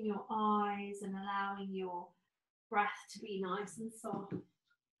closing your eyes and allowing your breath to be nice and soft.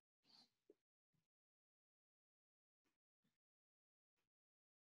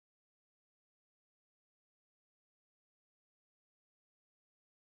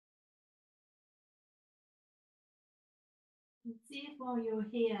 And see if while you're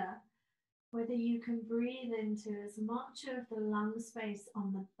here, whether you can breathe into as much of the lung space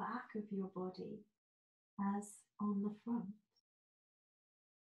on the back of your body as on the front.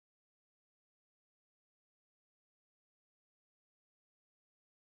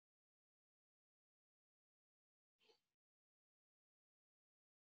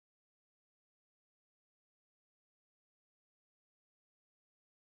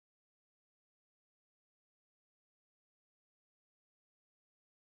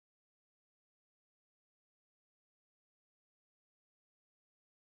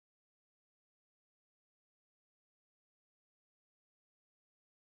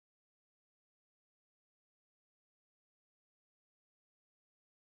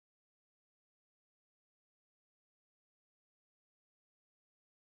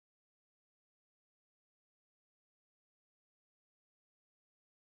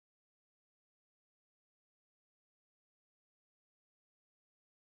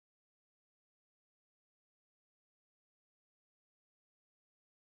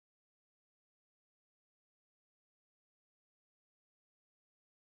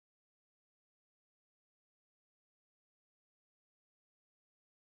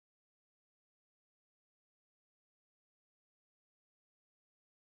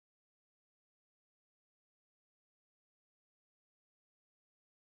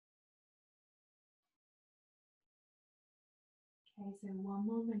 Okay, so one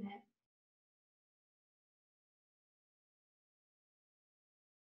more minute.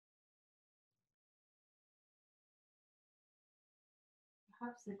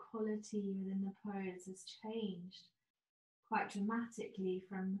 Perhaps the quality within the pose has changed quite dramatically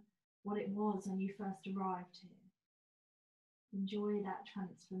from what it was when you first arrived here. Enjoy that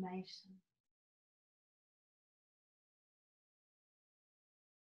transformation.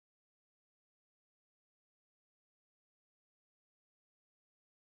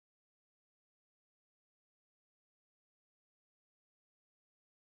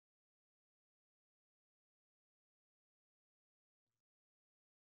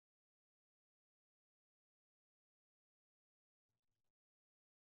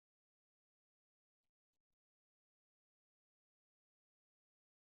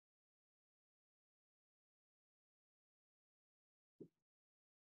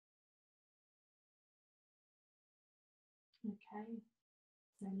 Okay,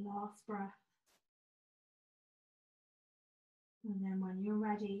 so last breath. And then when you're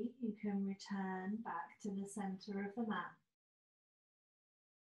ready, you can return back to the center of the mat.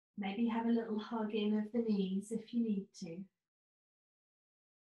 Maybe have a little hug in of the knees if you need to.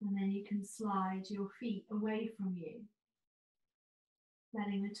 And then you can slide your feet away from you,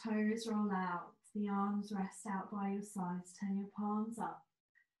 letting the toes roll out, the arms rest out by your sides, turn your palms up,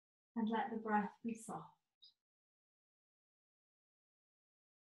 and let the breath be soft.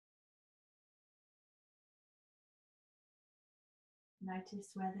 Notice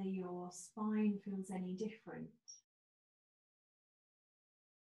whether your spine feels any different.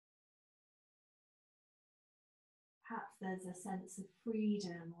 Perhaps there's a sense of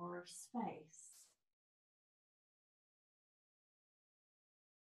freedom or of space.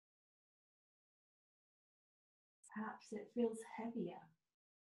 Perhaps it feels heavier,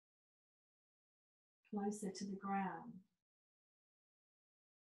 closer to the ground.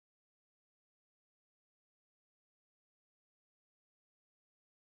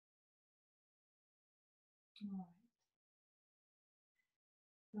 All right.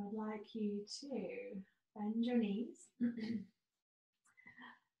 So I'd like you to bend your knees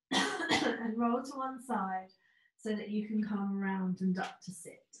and roll to one side so that you can come around and up to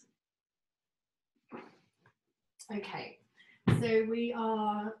sit. Okay, so we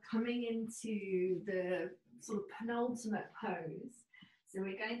are coming into the sort of penultimate pose. So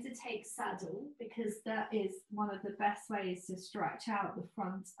we're going to take saddle because that is one of the best ways to stretch out the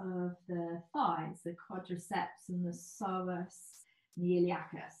front of the thighs, the quadriceps and the psoas and the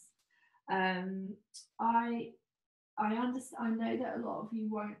iliacus. I understand. I know that a lot of you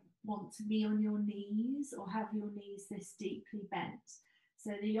won't want to be on your knees or have your knees this deeply bent.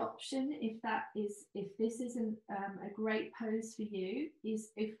 So the option, if this isn't a great pose for you, is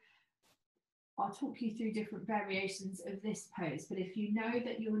if I'll talk you through different variations of this pose. But if you know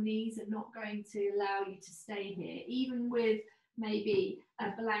that your knees are not going to allow you to stay here, even with maybe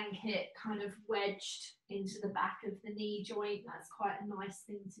a blanket kind of wedged into the back of the knee joint, that's quite a nice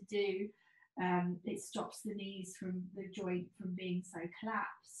thing to do. It stops the knees from the joint from being so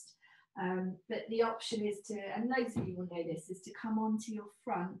collapsed. But the option is to, and loads of you will know this, is to come onto your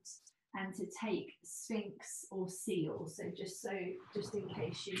front and to take Sphinx or Seal. So just in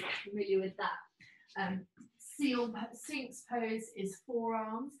case you're not familiar with that, Sphinx pose is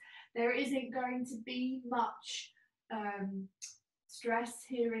forearms. there isn't going to be much stress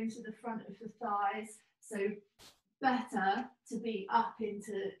here into the front of the thighs. So better to be up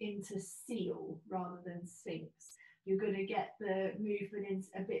into seal rather than sphinx. You're going to get the movement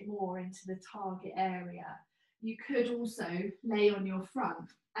a bit more into the target area. You could also lay on your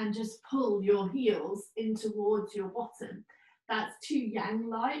front and just pull your heels in towards your bottom. That's too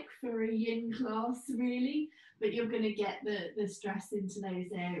yang-like for a yin class, really, but you're going to get the stress into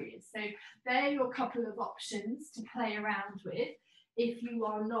those areas. So they're your couple of options to play around with if you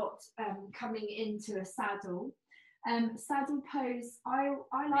are not coming into a saddle. Saddle pose,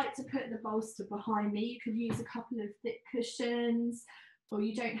 I like to put the bolster behind me. You could use a couple of thick cushions, or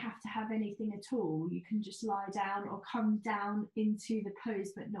you don't have to have anything at all. You can just lie down or come down into the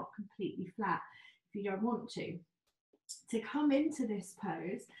pose, but not completely flat if you don't want to. To come into this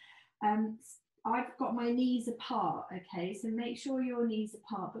pose, I've got my knees apart, okay, so make sure your knees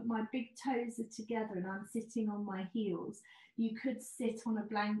apart, but my big toes are together and I'm sitting on my heels. You could sit on a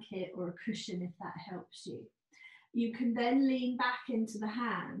blanket or a cushion if that helps you. You can then lean back into the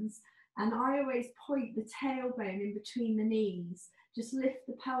hands, and I always point the tailbone in between the knees. Just lift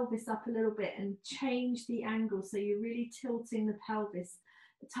the pelvis up a little bit and change the angle so you're really tilting the pelvis,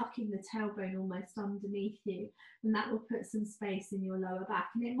 tucking the tailbone almost underneath you, and that will put some space in your lower back.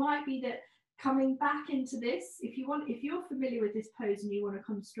 And it might be that coming back into this, if you're familiar with this pose and you want to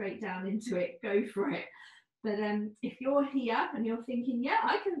come straight down into it, go for it. But if you're here and you're thinking, yeah,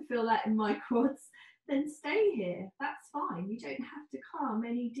 I can feel that in my quads, then stay here. That's fine. You don't have to come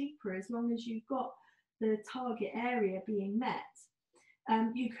any deeper as long as you've got the target area being met.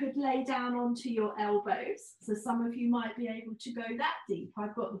 You could lay down onto your elbows. So some of you might be able to go that deep.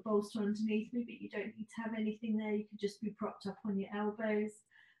 I've got the bolster underneath me, but you don't need to have anything there. You could just be propped up on your elbows.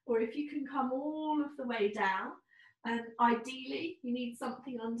 Or if you can come all of the way down, ideally you need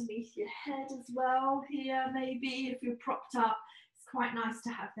something underneath your head as well here, maybe if you're propped up. It's quite nice to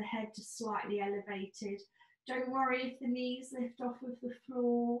have the head just slightly elevated. Don't worry if the knees lift off of the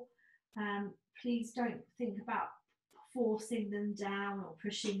floor. Please don't think about forcing them down or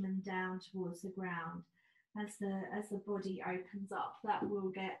pushing them down towards the ground. As the body opens up, that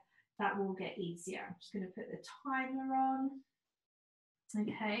will get easier. I'm just going to put the timer on.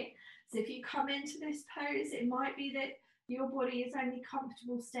 Okay, so if you come into this pose, it might be that your body is only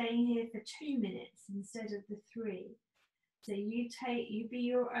comfortable staying here for 2 minutes instead of the 3. So you be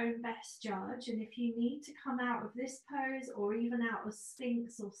your own best judge, and if you need to come out of this pose or even out of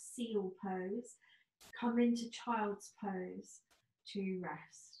Sphinx or Seal pose, come into Child's pose to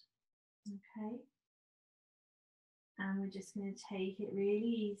rest. Okay, and we're just going to take it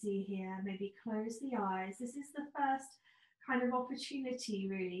really easy here. Maybe close the eyes. This is the first kind of opportunity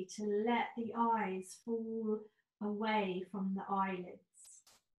really to let the eyes fall away from the eyelids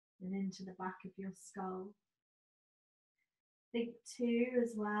and into the back of your skull. Think too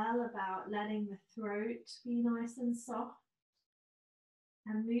as well about letting the throat be nice and soft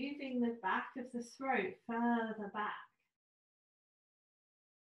and moving the back of the throat further back.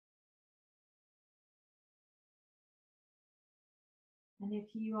 And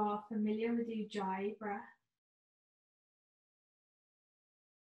if you are familiar with Ujjayi breath,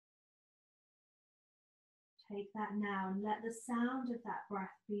 take that now and let the sound of that breath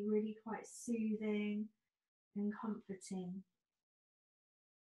be really quite soothing and comforting.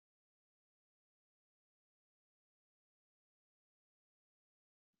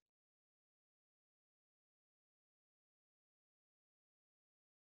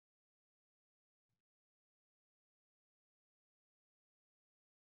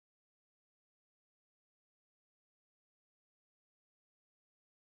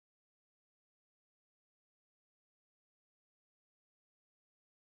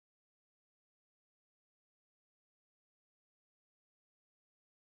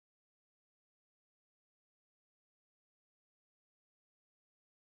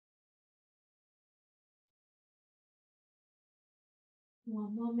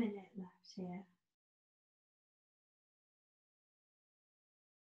 One more minute left here.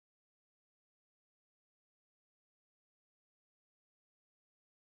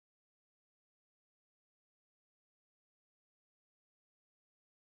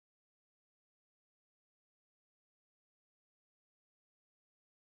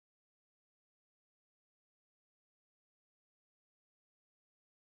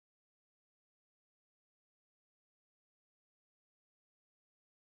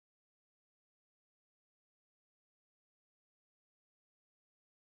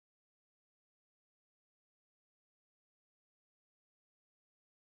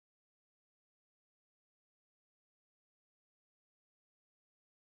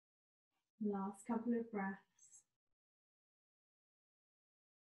 Last couple of breaths.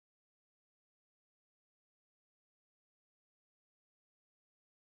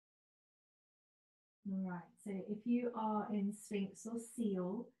 All right, so if you are in Sphinx or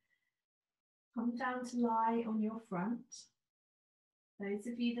Seal, come down to lie on your front. Those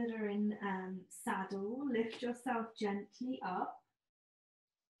of you that are in saddle, lift yourself gently up.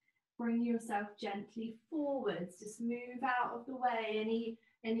 Bring yourself gently forwards. Just move out of the way.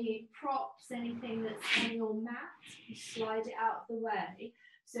 Any props, anything that's on your mat, slide it out of the way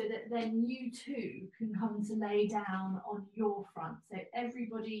so that then you too can come to lay down on your front. So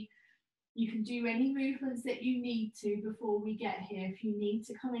everybody, you can do any movements that you need to before we get here. If you need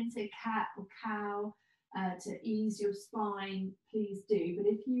to come into cat or cow to ease your spine, please do. But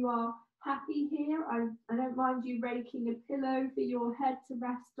if you are happy here, I don't mind you raking a pillow for your head to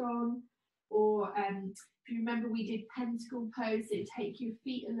rest on. Or if you remember, we did pentacle pose, so take your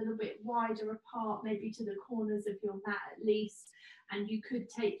feet a little bit wider apart, maybe to the corners of your mat at least. And you could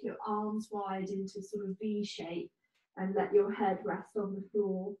take your arms wide into sort of V shape and let your head rest on the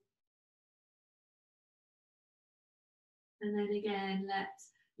floor. And then again, let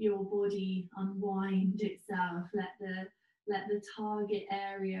your body unwind itself. Let the target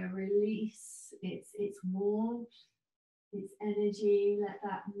area release its warmth, its energy. Let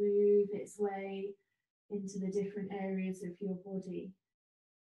that move its way into the different areas of your body.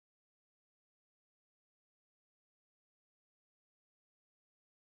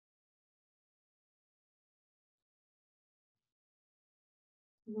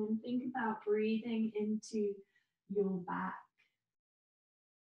 And then think about breathing into your back.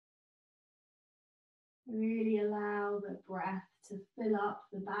 Really allow the breath to fill up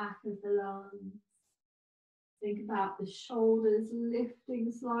the back of the lungs. Think about the shoulders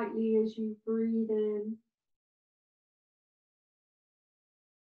lifting slightly as you breathe in.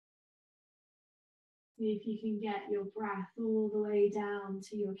 See if you can get your breath all the way down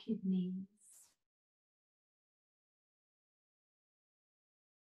to your kidneys.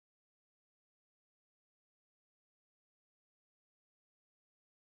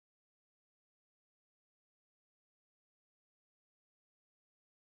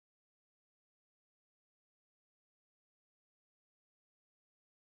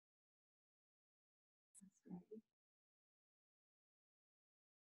 That's great.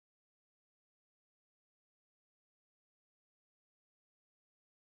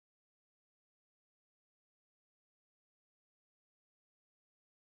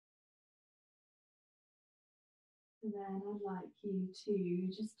 And then I'd like you to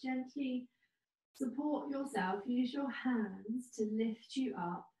just gently support yourself. Use your hands to lift you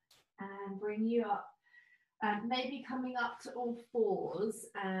up and bring you up. Maybe coming up to all fours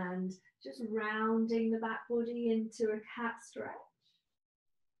and just rounding the back body into a cat stretch.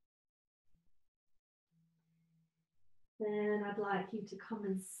 Then I'd like you to come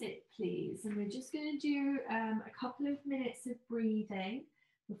and sit, please. And we're just going to do a couple of minutes of breathing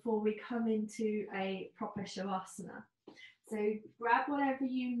before we come into a proper shavasana. So grab whatever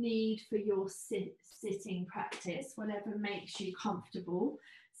you need for your sitting practice, whatever makes you comfortable.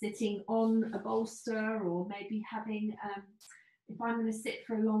 Sitting on a bolster, or maybe having, if I'm going to sit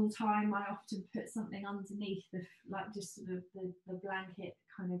for a long time, I often put something underneath, like just sort of the blanket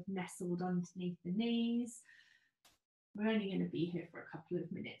kind of nestled underneath the knees. We're only going to be here for a couple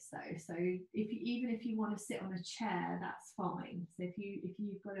of minutes though, so even if you want to sit on a chair, that's fine. So if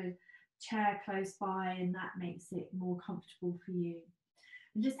you've got a chair close by and that makes it more comfortable for you,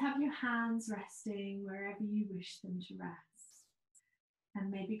 and just have your hands resting wherever you wish them to rest, and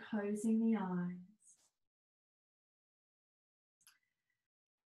maybe closing the eyes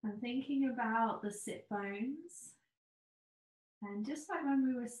and thinking about the sit bones. And just like when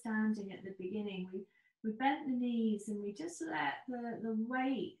we were standing at the beginning, we bent the knees and we just let the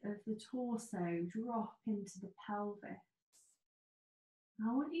weight of the torso drop into the pelvis.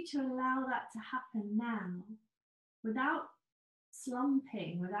 I want you to allow that to happen now without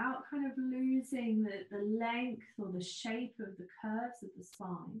slumping, without kind of losing the length or the shape of the curves of the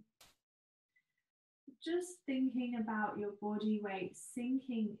spine. Just thinking about your body weight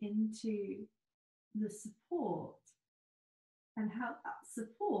sinking into the support, and how that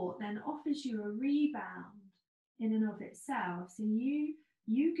support then offers you a rebound in and of itself. So you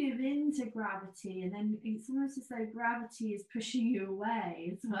give in to gravity, and then it's almost as though gravity is pushing you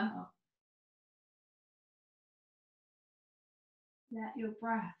away as well. Let your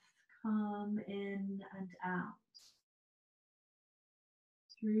breath come in and out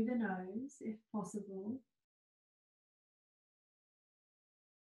through the nose if possible.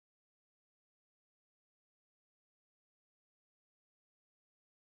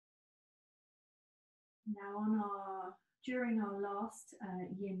 Now, during our last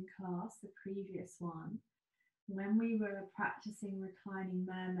yin class, the previous one, when we were practicing reclining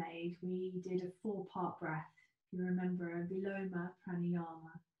mermaid, we did a 4-part breath. If you remember, a viloma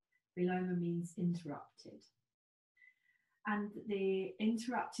pranayama. Viloma means interrupted. And the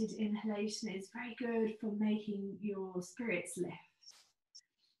interrupted inhalation is very good for making your spirits lift.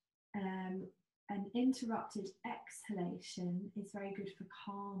 An interrupted exhalation is very good for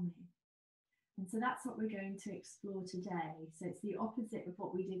calming. And so that's what we're going to explore today. So it's the opposite of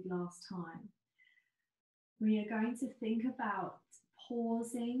what we did last time. We are going to think about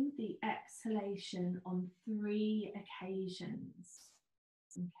pausing the exhalation on 3 occasions.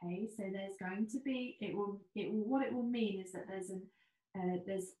 Okay, so there's going to be, what it will mean is that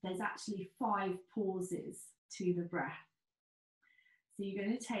there's actually 5 pauses to the breath. So you're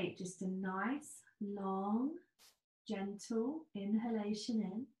going to take just a nice, long, gentle inhalation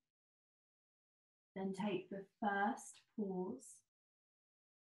in, then take the first pause.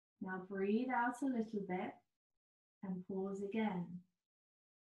 Now breathe out a little bit and pause again.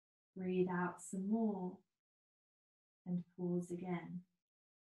 Breathe out some more and pause again.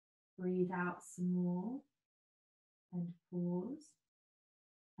 Breathe out some more and pause,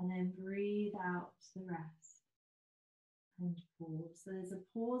 and then breathe out the rest and pause. So there's a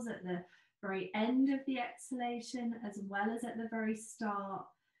pause at the very end of the exhalation as well as at the very start,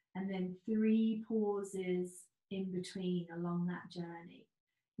 and then 3 pauses in between along that journey.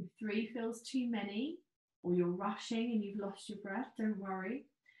 If 3 feels too many, or you're rushing and you've lost your breath, don't worry.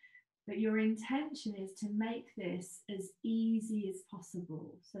 But your intention is to make this as easy as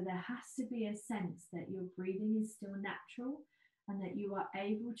possible. So there has to be a sense that your breathing is still natural and that you are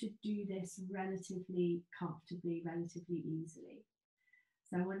able to do this relatively comfortably, relatively easily.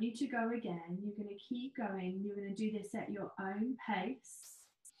 So I want you to go again. You're going to keep going. You're going to do this at your own pace.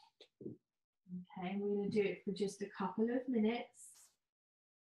 Okay, and we're going to do it for just a couple of minutes.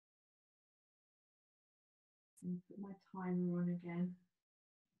 And put my timer on again.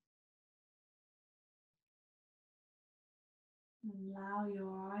 Allow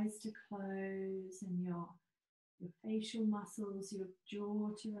your eyes to close and your facial muscles, your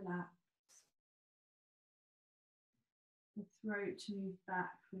jaw to relax. The throat to move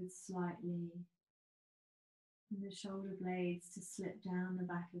backwards slightly. And the shoulder blades to slip down the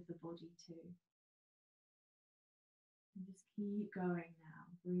back of the body too. And just keep going now.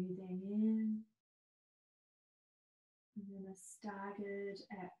 Breathing in. And then a staggered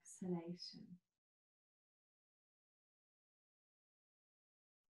exhalation.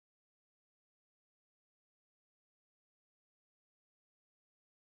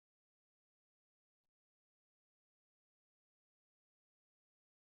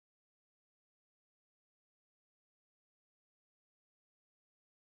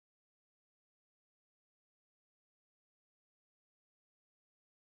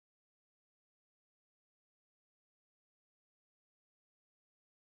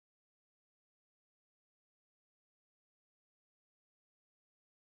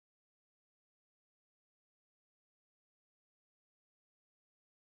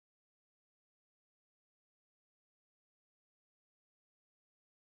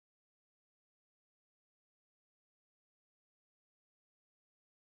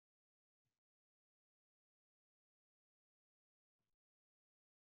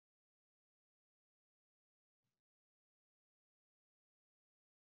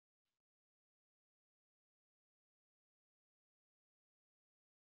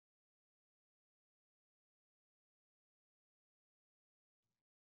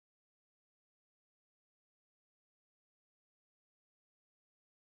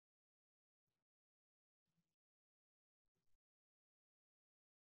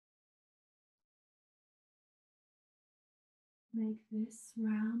 Make this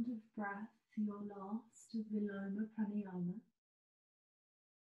round of breath your last of Viloma Pranayama.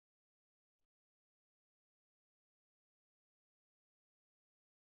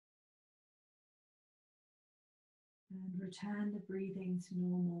 And return the breathing to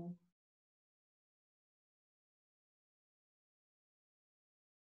normal.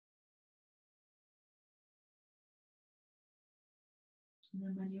 And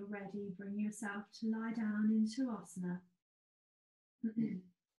then when you're ready, bring yourself to lie down into Asana.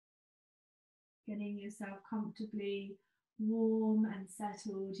 Getting yourself comfortably warm and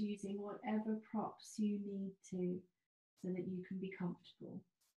settled using whatever props you need to so that you can be comfortable.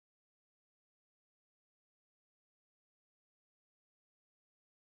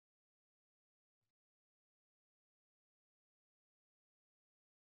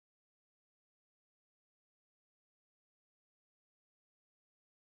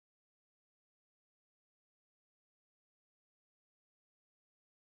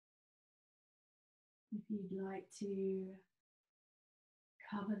 If you'd like to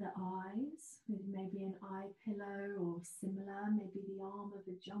cover the eyes with maybe an eye pillow or similar, maybe the arm of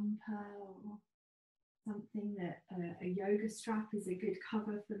a jumper or something that a yoga strap is a good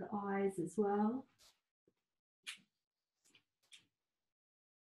cover for the eyes as well.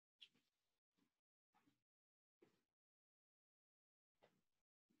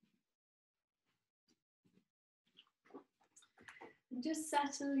 And just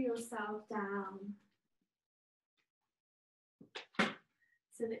settle yourself down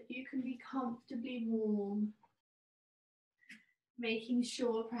so that you can be comfortably warm, making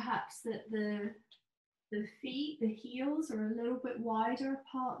sure perhaps that the feet, the heels are a little bit wider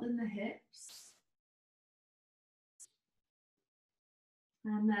apart than the hips.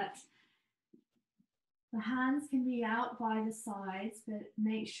 And that the hands can be out by the sides, but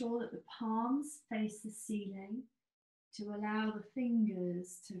make sure that the palms face the ceiling to allow the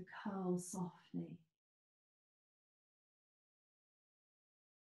fingers to curl softly.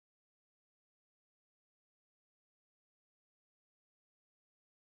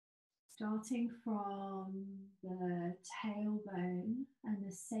 Starting from the tailbone and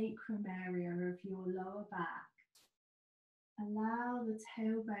the sacrum area of your lower back, allow the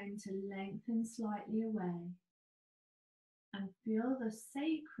tailbone to lengthen slightly away and feel the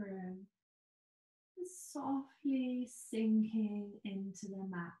sacrum softly sinking into the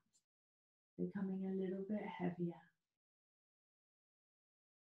mat, becoming a little bit heavier.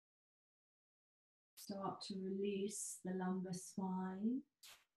 Start to release the lumbar spine,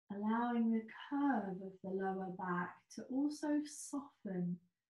 allowing the curve of the lower back to also soften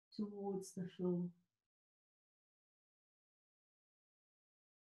towards the floor.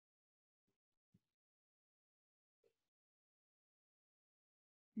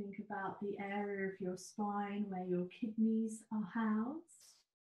 Think about the area of your spine where your kidneys are housed,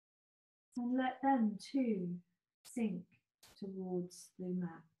 and let them too sink towards the mat.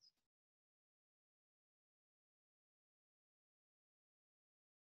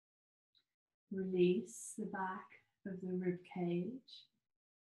 Release the back of the rib cage,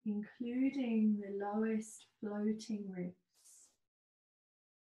 including the lowest floating ribs.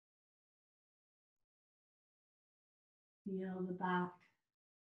 Feel the back,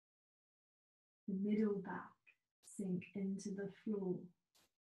 the middle back sink into the floor.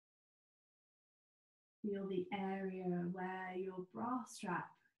 Feel the area where your bra strap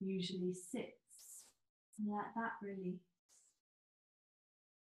usually sits, and let that release.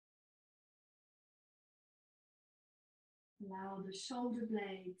 Allow the shoulder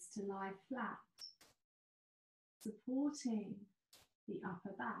blades to lie flat, supporting the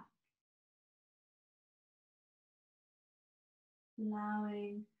upper back.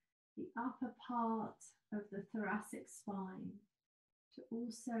 Allowing the upper part of the thoracic spine to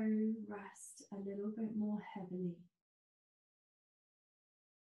also rest a little bit more heavily.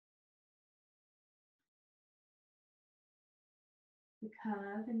 The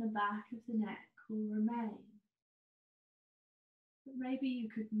curve in the back of the neck will remain. But maybe you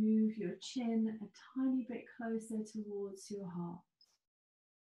could move your chin a tiny bit closer towards your heart.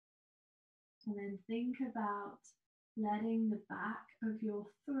 And then think about letting the back of your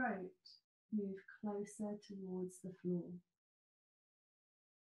throat move closer towards the floor.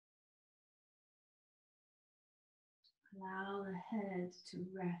 Allow the head to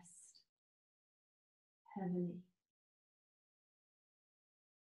rest heavily.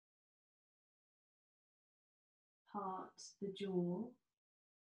 Part the jaw,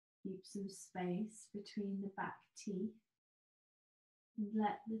 keep some space between the back teeth, and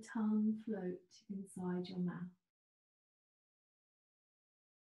let the tongue float inside your mouth.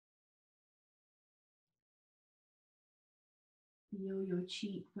 Feel your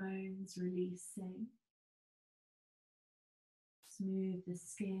cheekbones releasing. Smooth the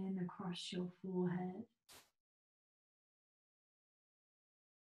skin across your forehead.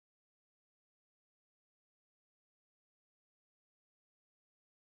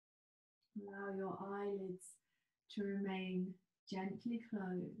 Allow your eyelids to remain gently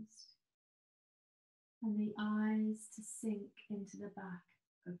closed and the eyes to sink into the back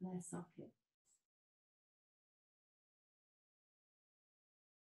of their sockets.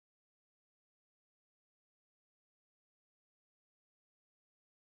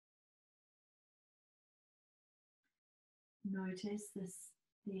 Notice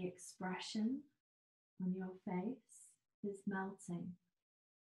the expression on your face is melting.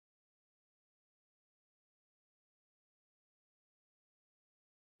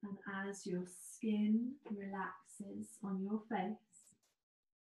 And as your skin relaxes on your face,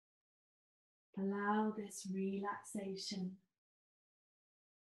 allow this relaxation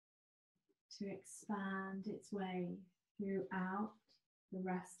to expand its way throughout the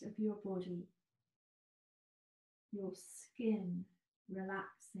rest of your body. Your skin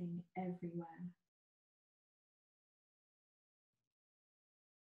relaxing everywhere.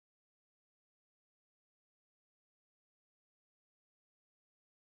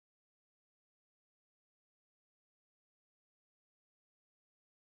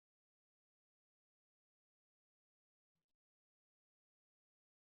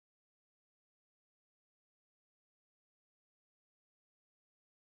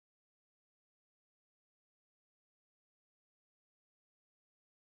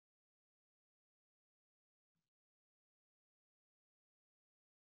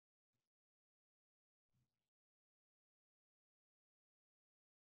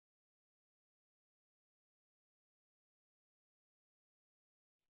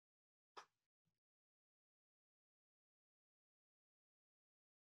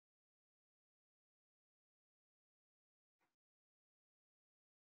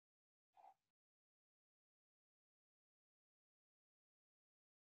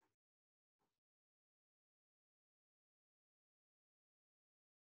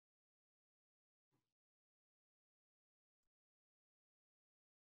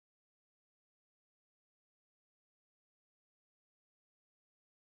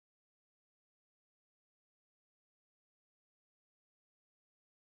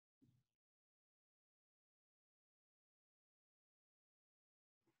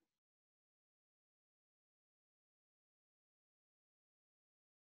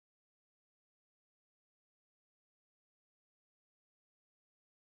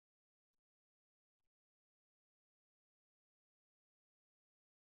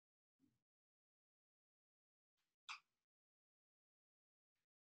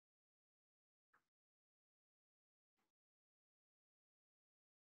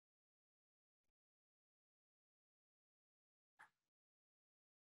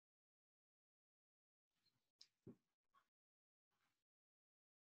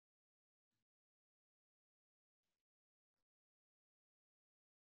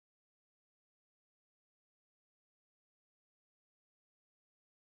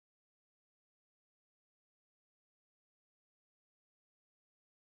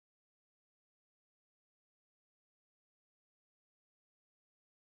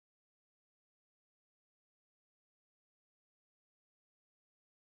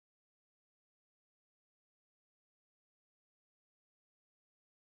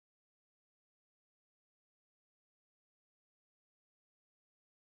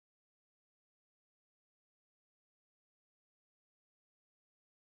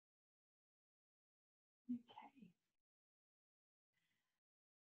 Okay.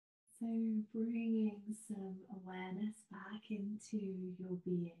 So bringing some awareness back into your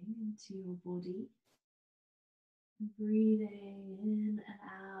being, into your body. Breathing in and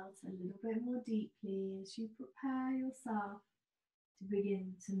out a little bit more deeply as you prepare yourself to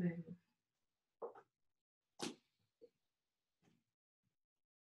begin to move.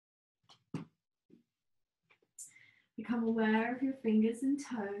 Become aware of your fingers and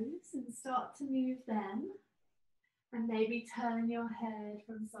toes and start to move them. And maybe turn your head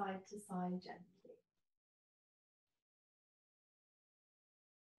from side to side gently.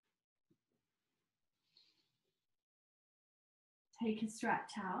 Take a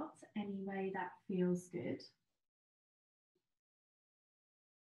stretch out any way that feels good.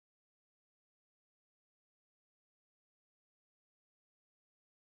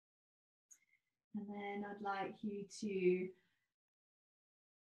 And then I'd like you to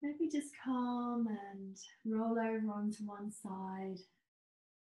maybe just calm and roll over onto one side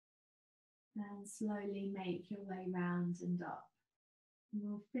and slowly make your way round and up. And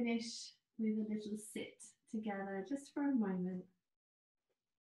we'll finish with a little sit together just for a moment.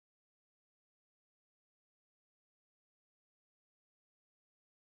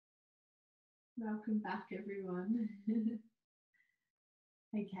 Welcome back, everyone.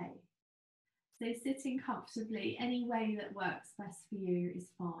 Okay, so sitting comfortably, any way that works best for you is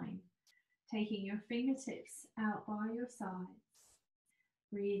fine. Taking your fingertips out by your sides.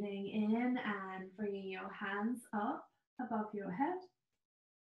 Breathing in and bringing your hands up above your head.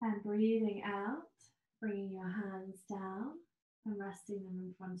 And breathing out, bringing your hands down and resting them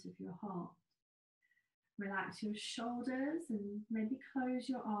in front of your heart. Relax your shoulders and maybe close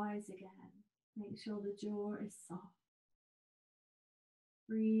your eyes again. Make sure the jaw is soft.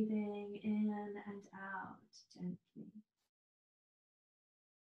 Breathing in and out gently.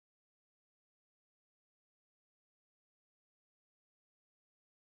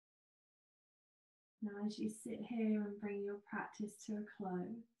 Now as you sit here and bring your practice to a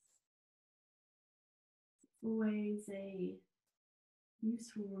close, always a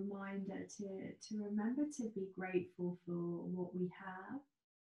useful reminder to remember to be grateful for what we have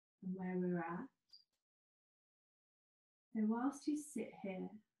and where we're at. And whilst you sit here,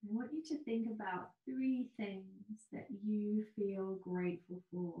 I want you to think about 3 things that you feel grateful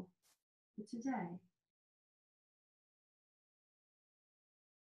for today.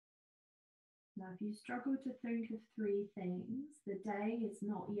 Now, if you struggle to think of 3 things, the day is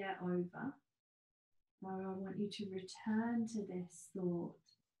not yet over. So I want you to return to this thought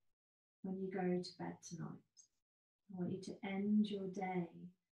when you go to bed tonight. I want you to end your day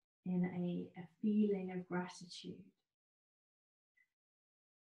in a feeling of gratitude.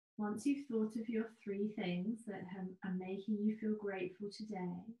 Once you've thought of your 3 things that are making you feel grateful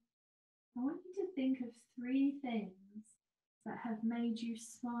today, I want you to think of 3 things that have made you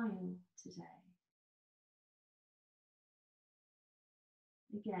smile today.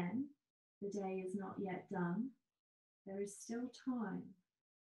 Again, the day is not yet done. There is still time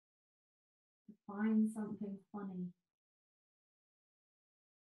to find something funny.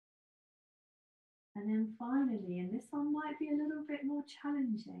 And then finally, and this one might be a little bit more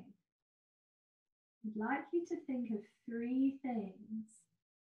challenging, I'd like you to think of 3 things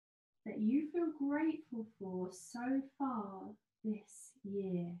that you feel grateful for so far this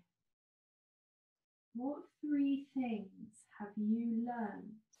year. What 3 things have you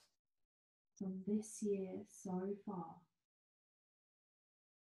learned from this year so far?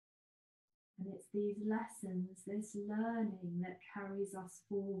 And it's these lessons, this learning that carries us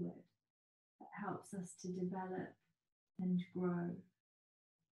forward, that helps us to develop and grow.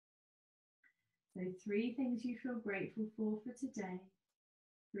 So 3 things you feel grateful for today,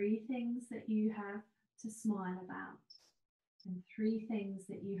 3 things that you have to smile about, and 3 things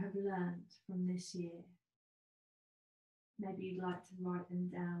that you have learned from this year. Maybe you'd like to write them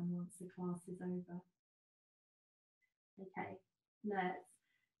down once the class is over. Okay, let's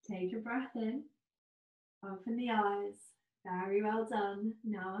take a breath in, open the eyes. Very well done.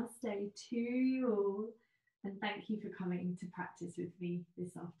 Namaste to you all, and thank you for coming to practice with me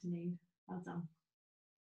this afternoon. Well done.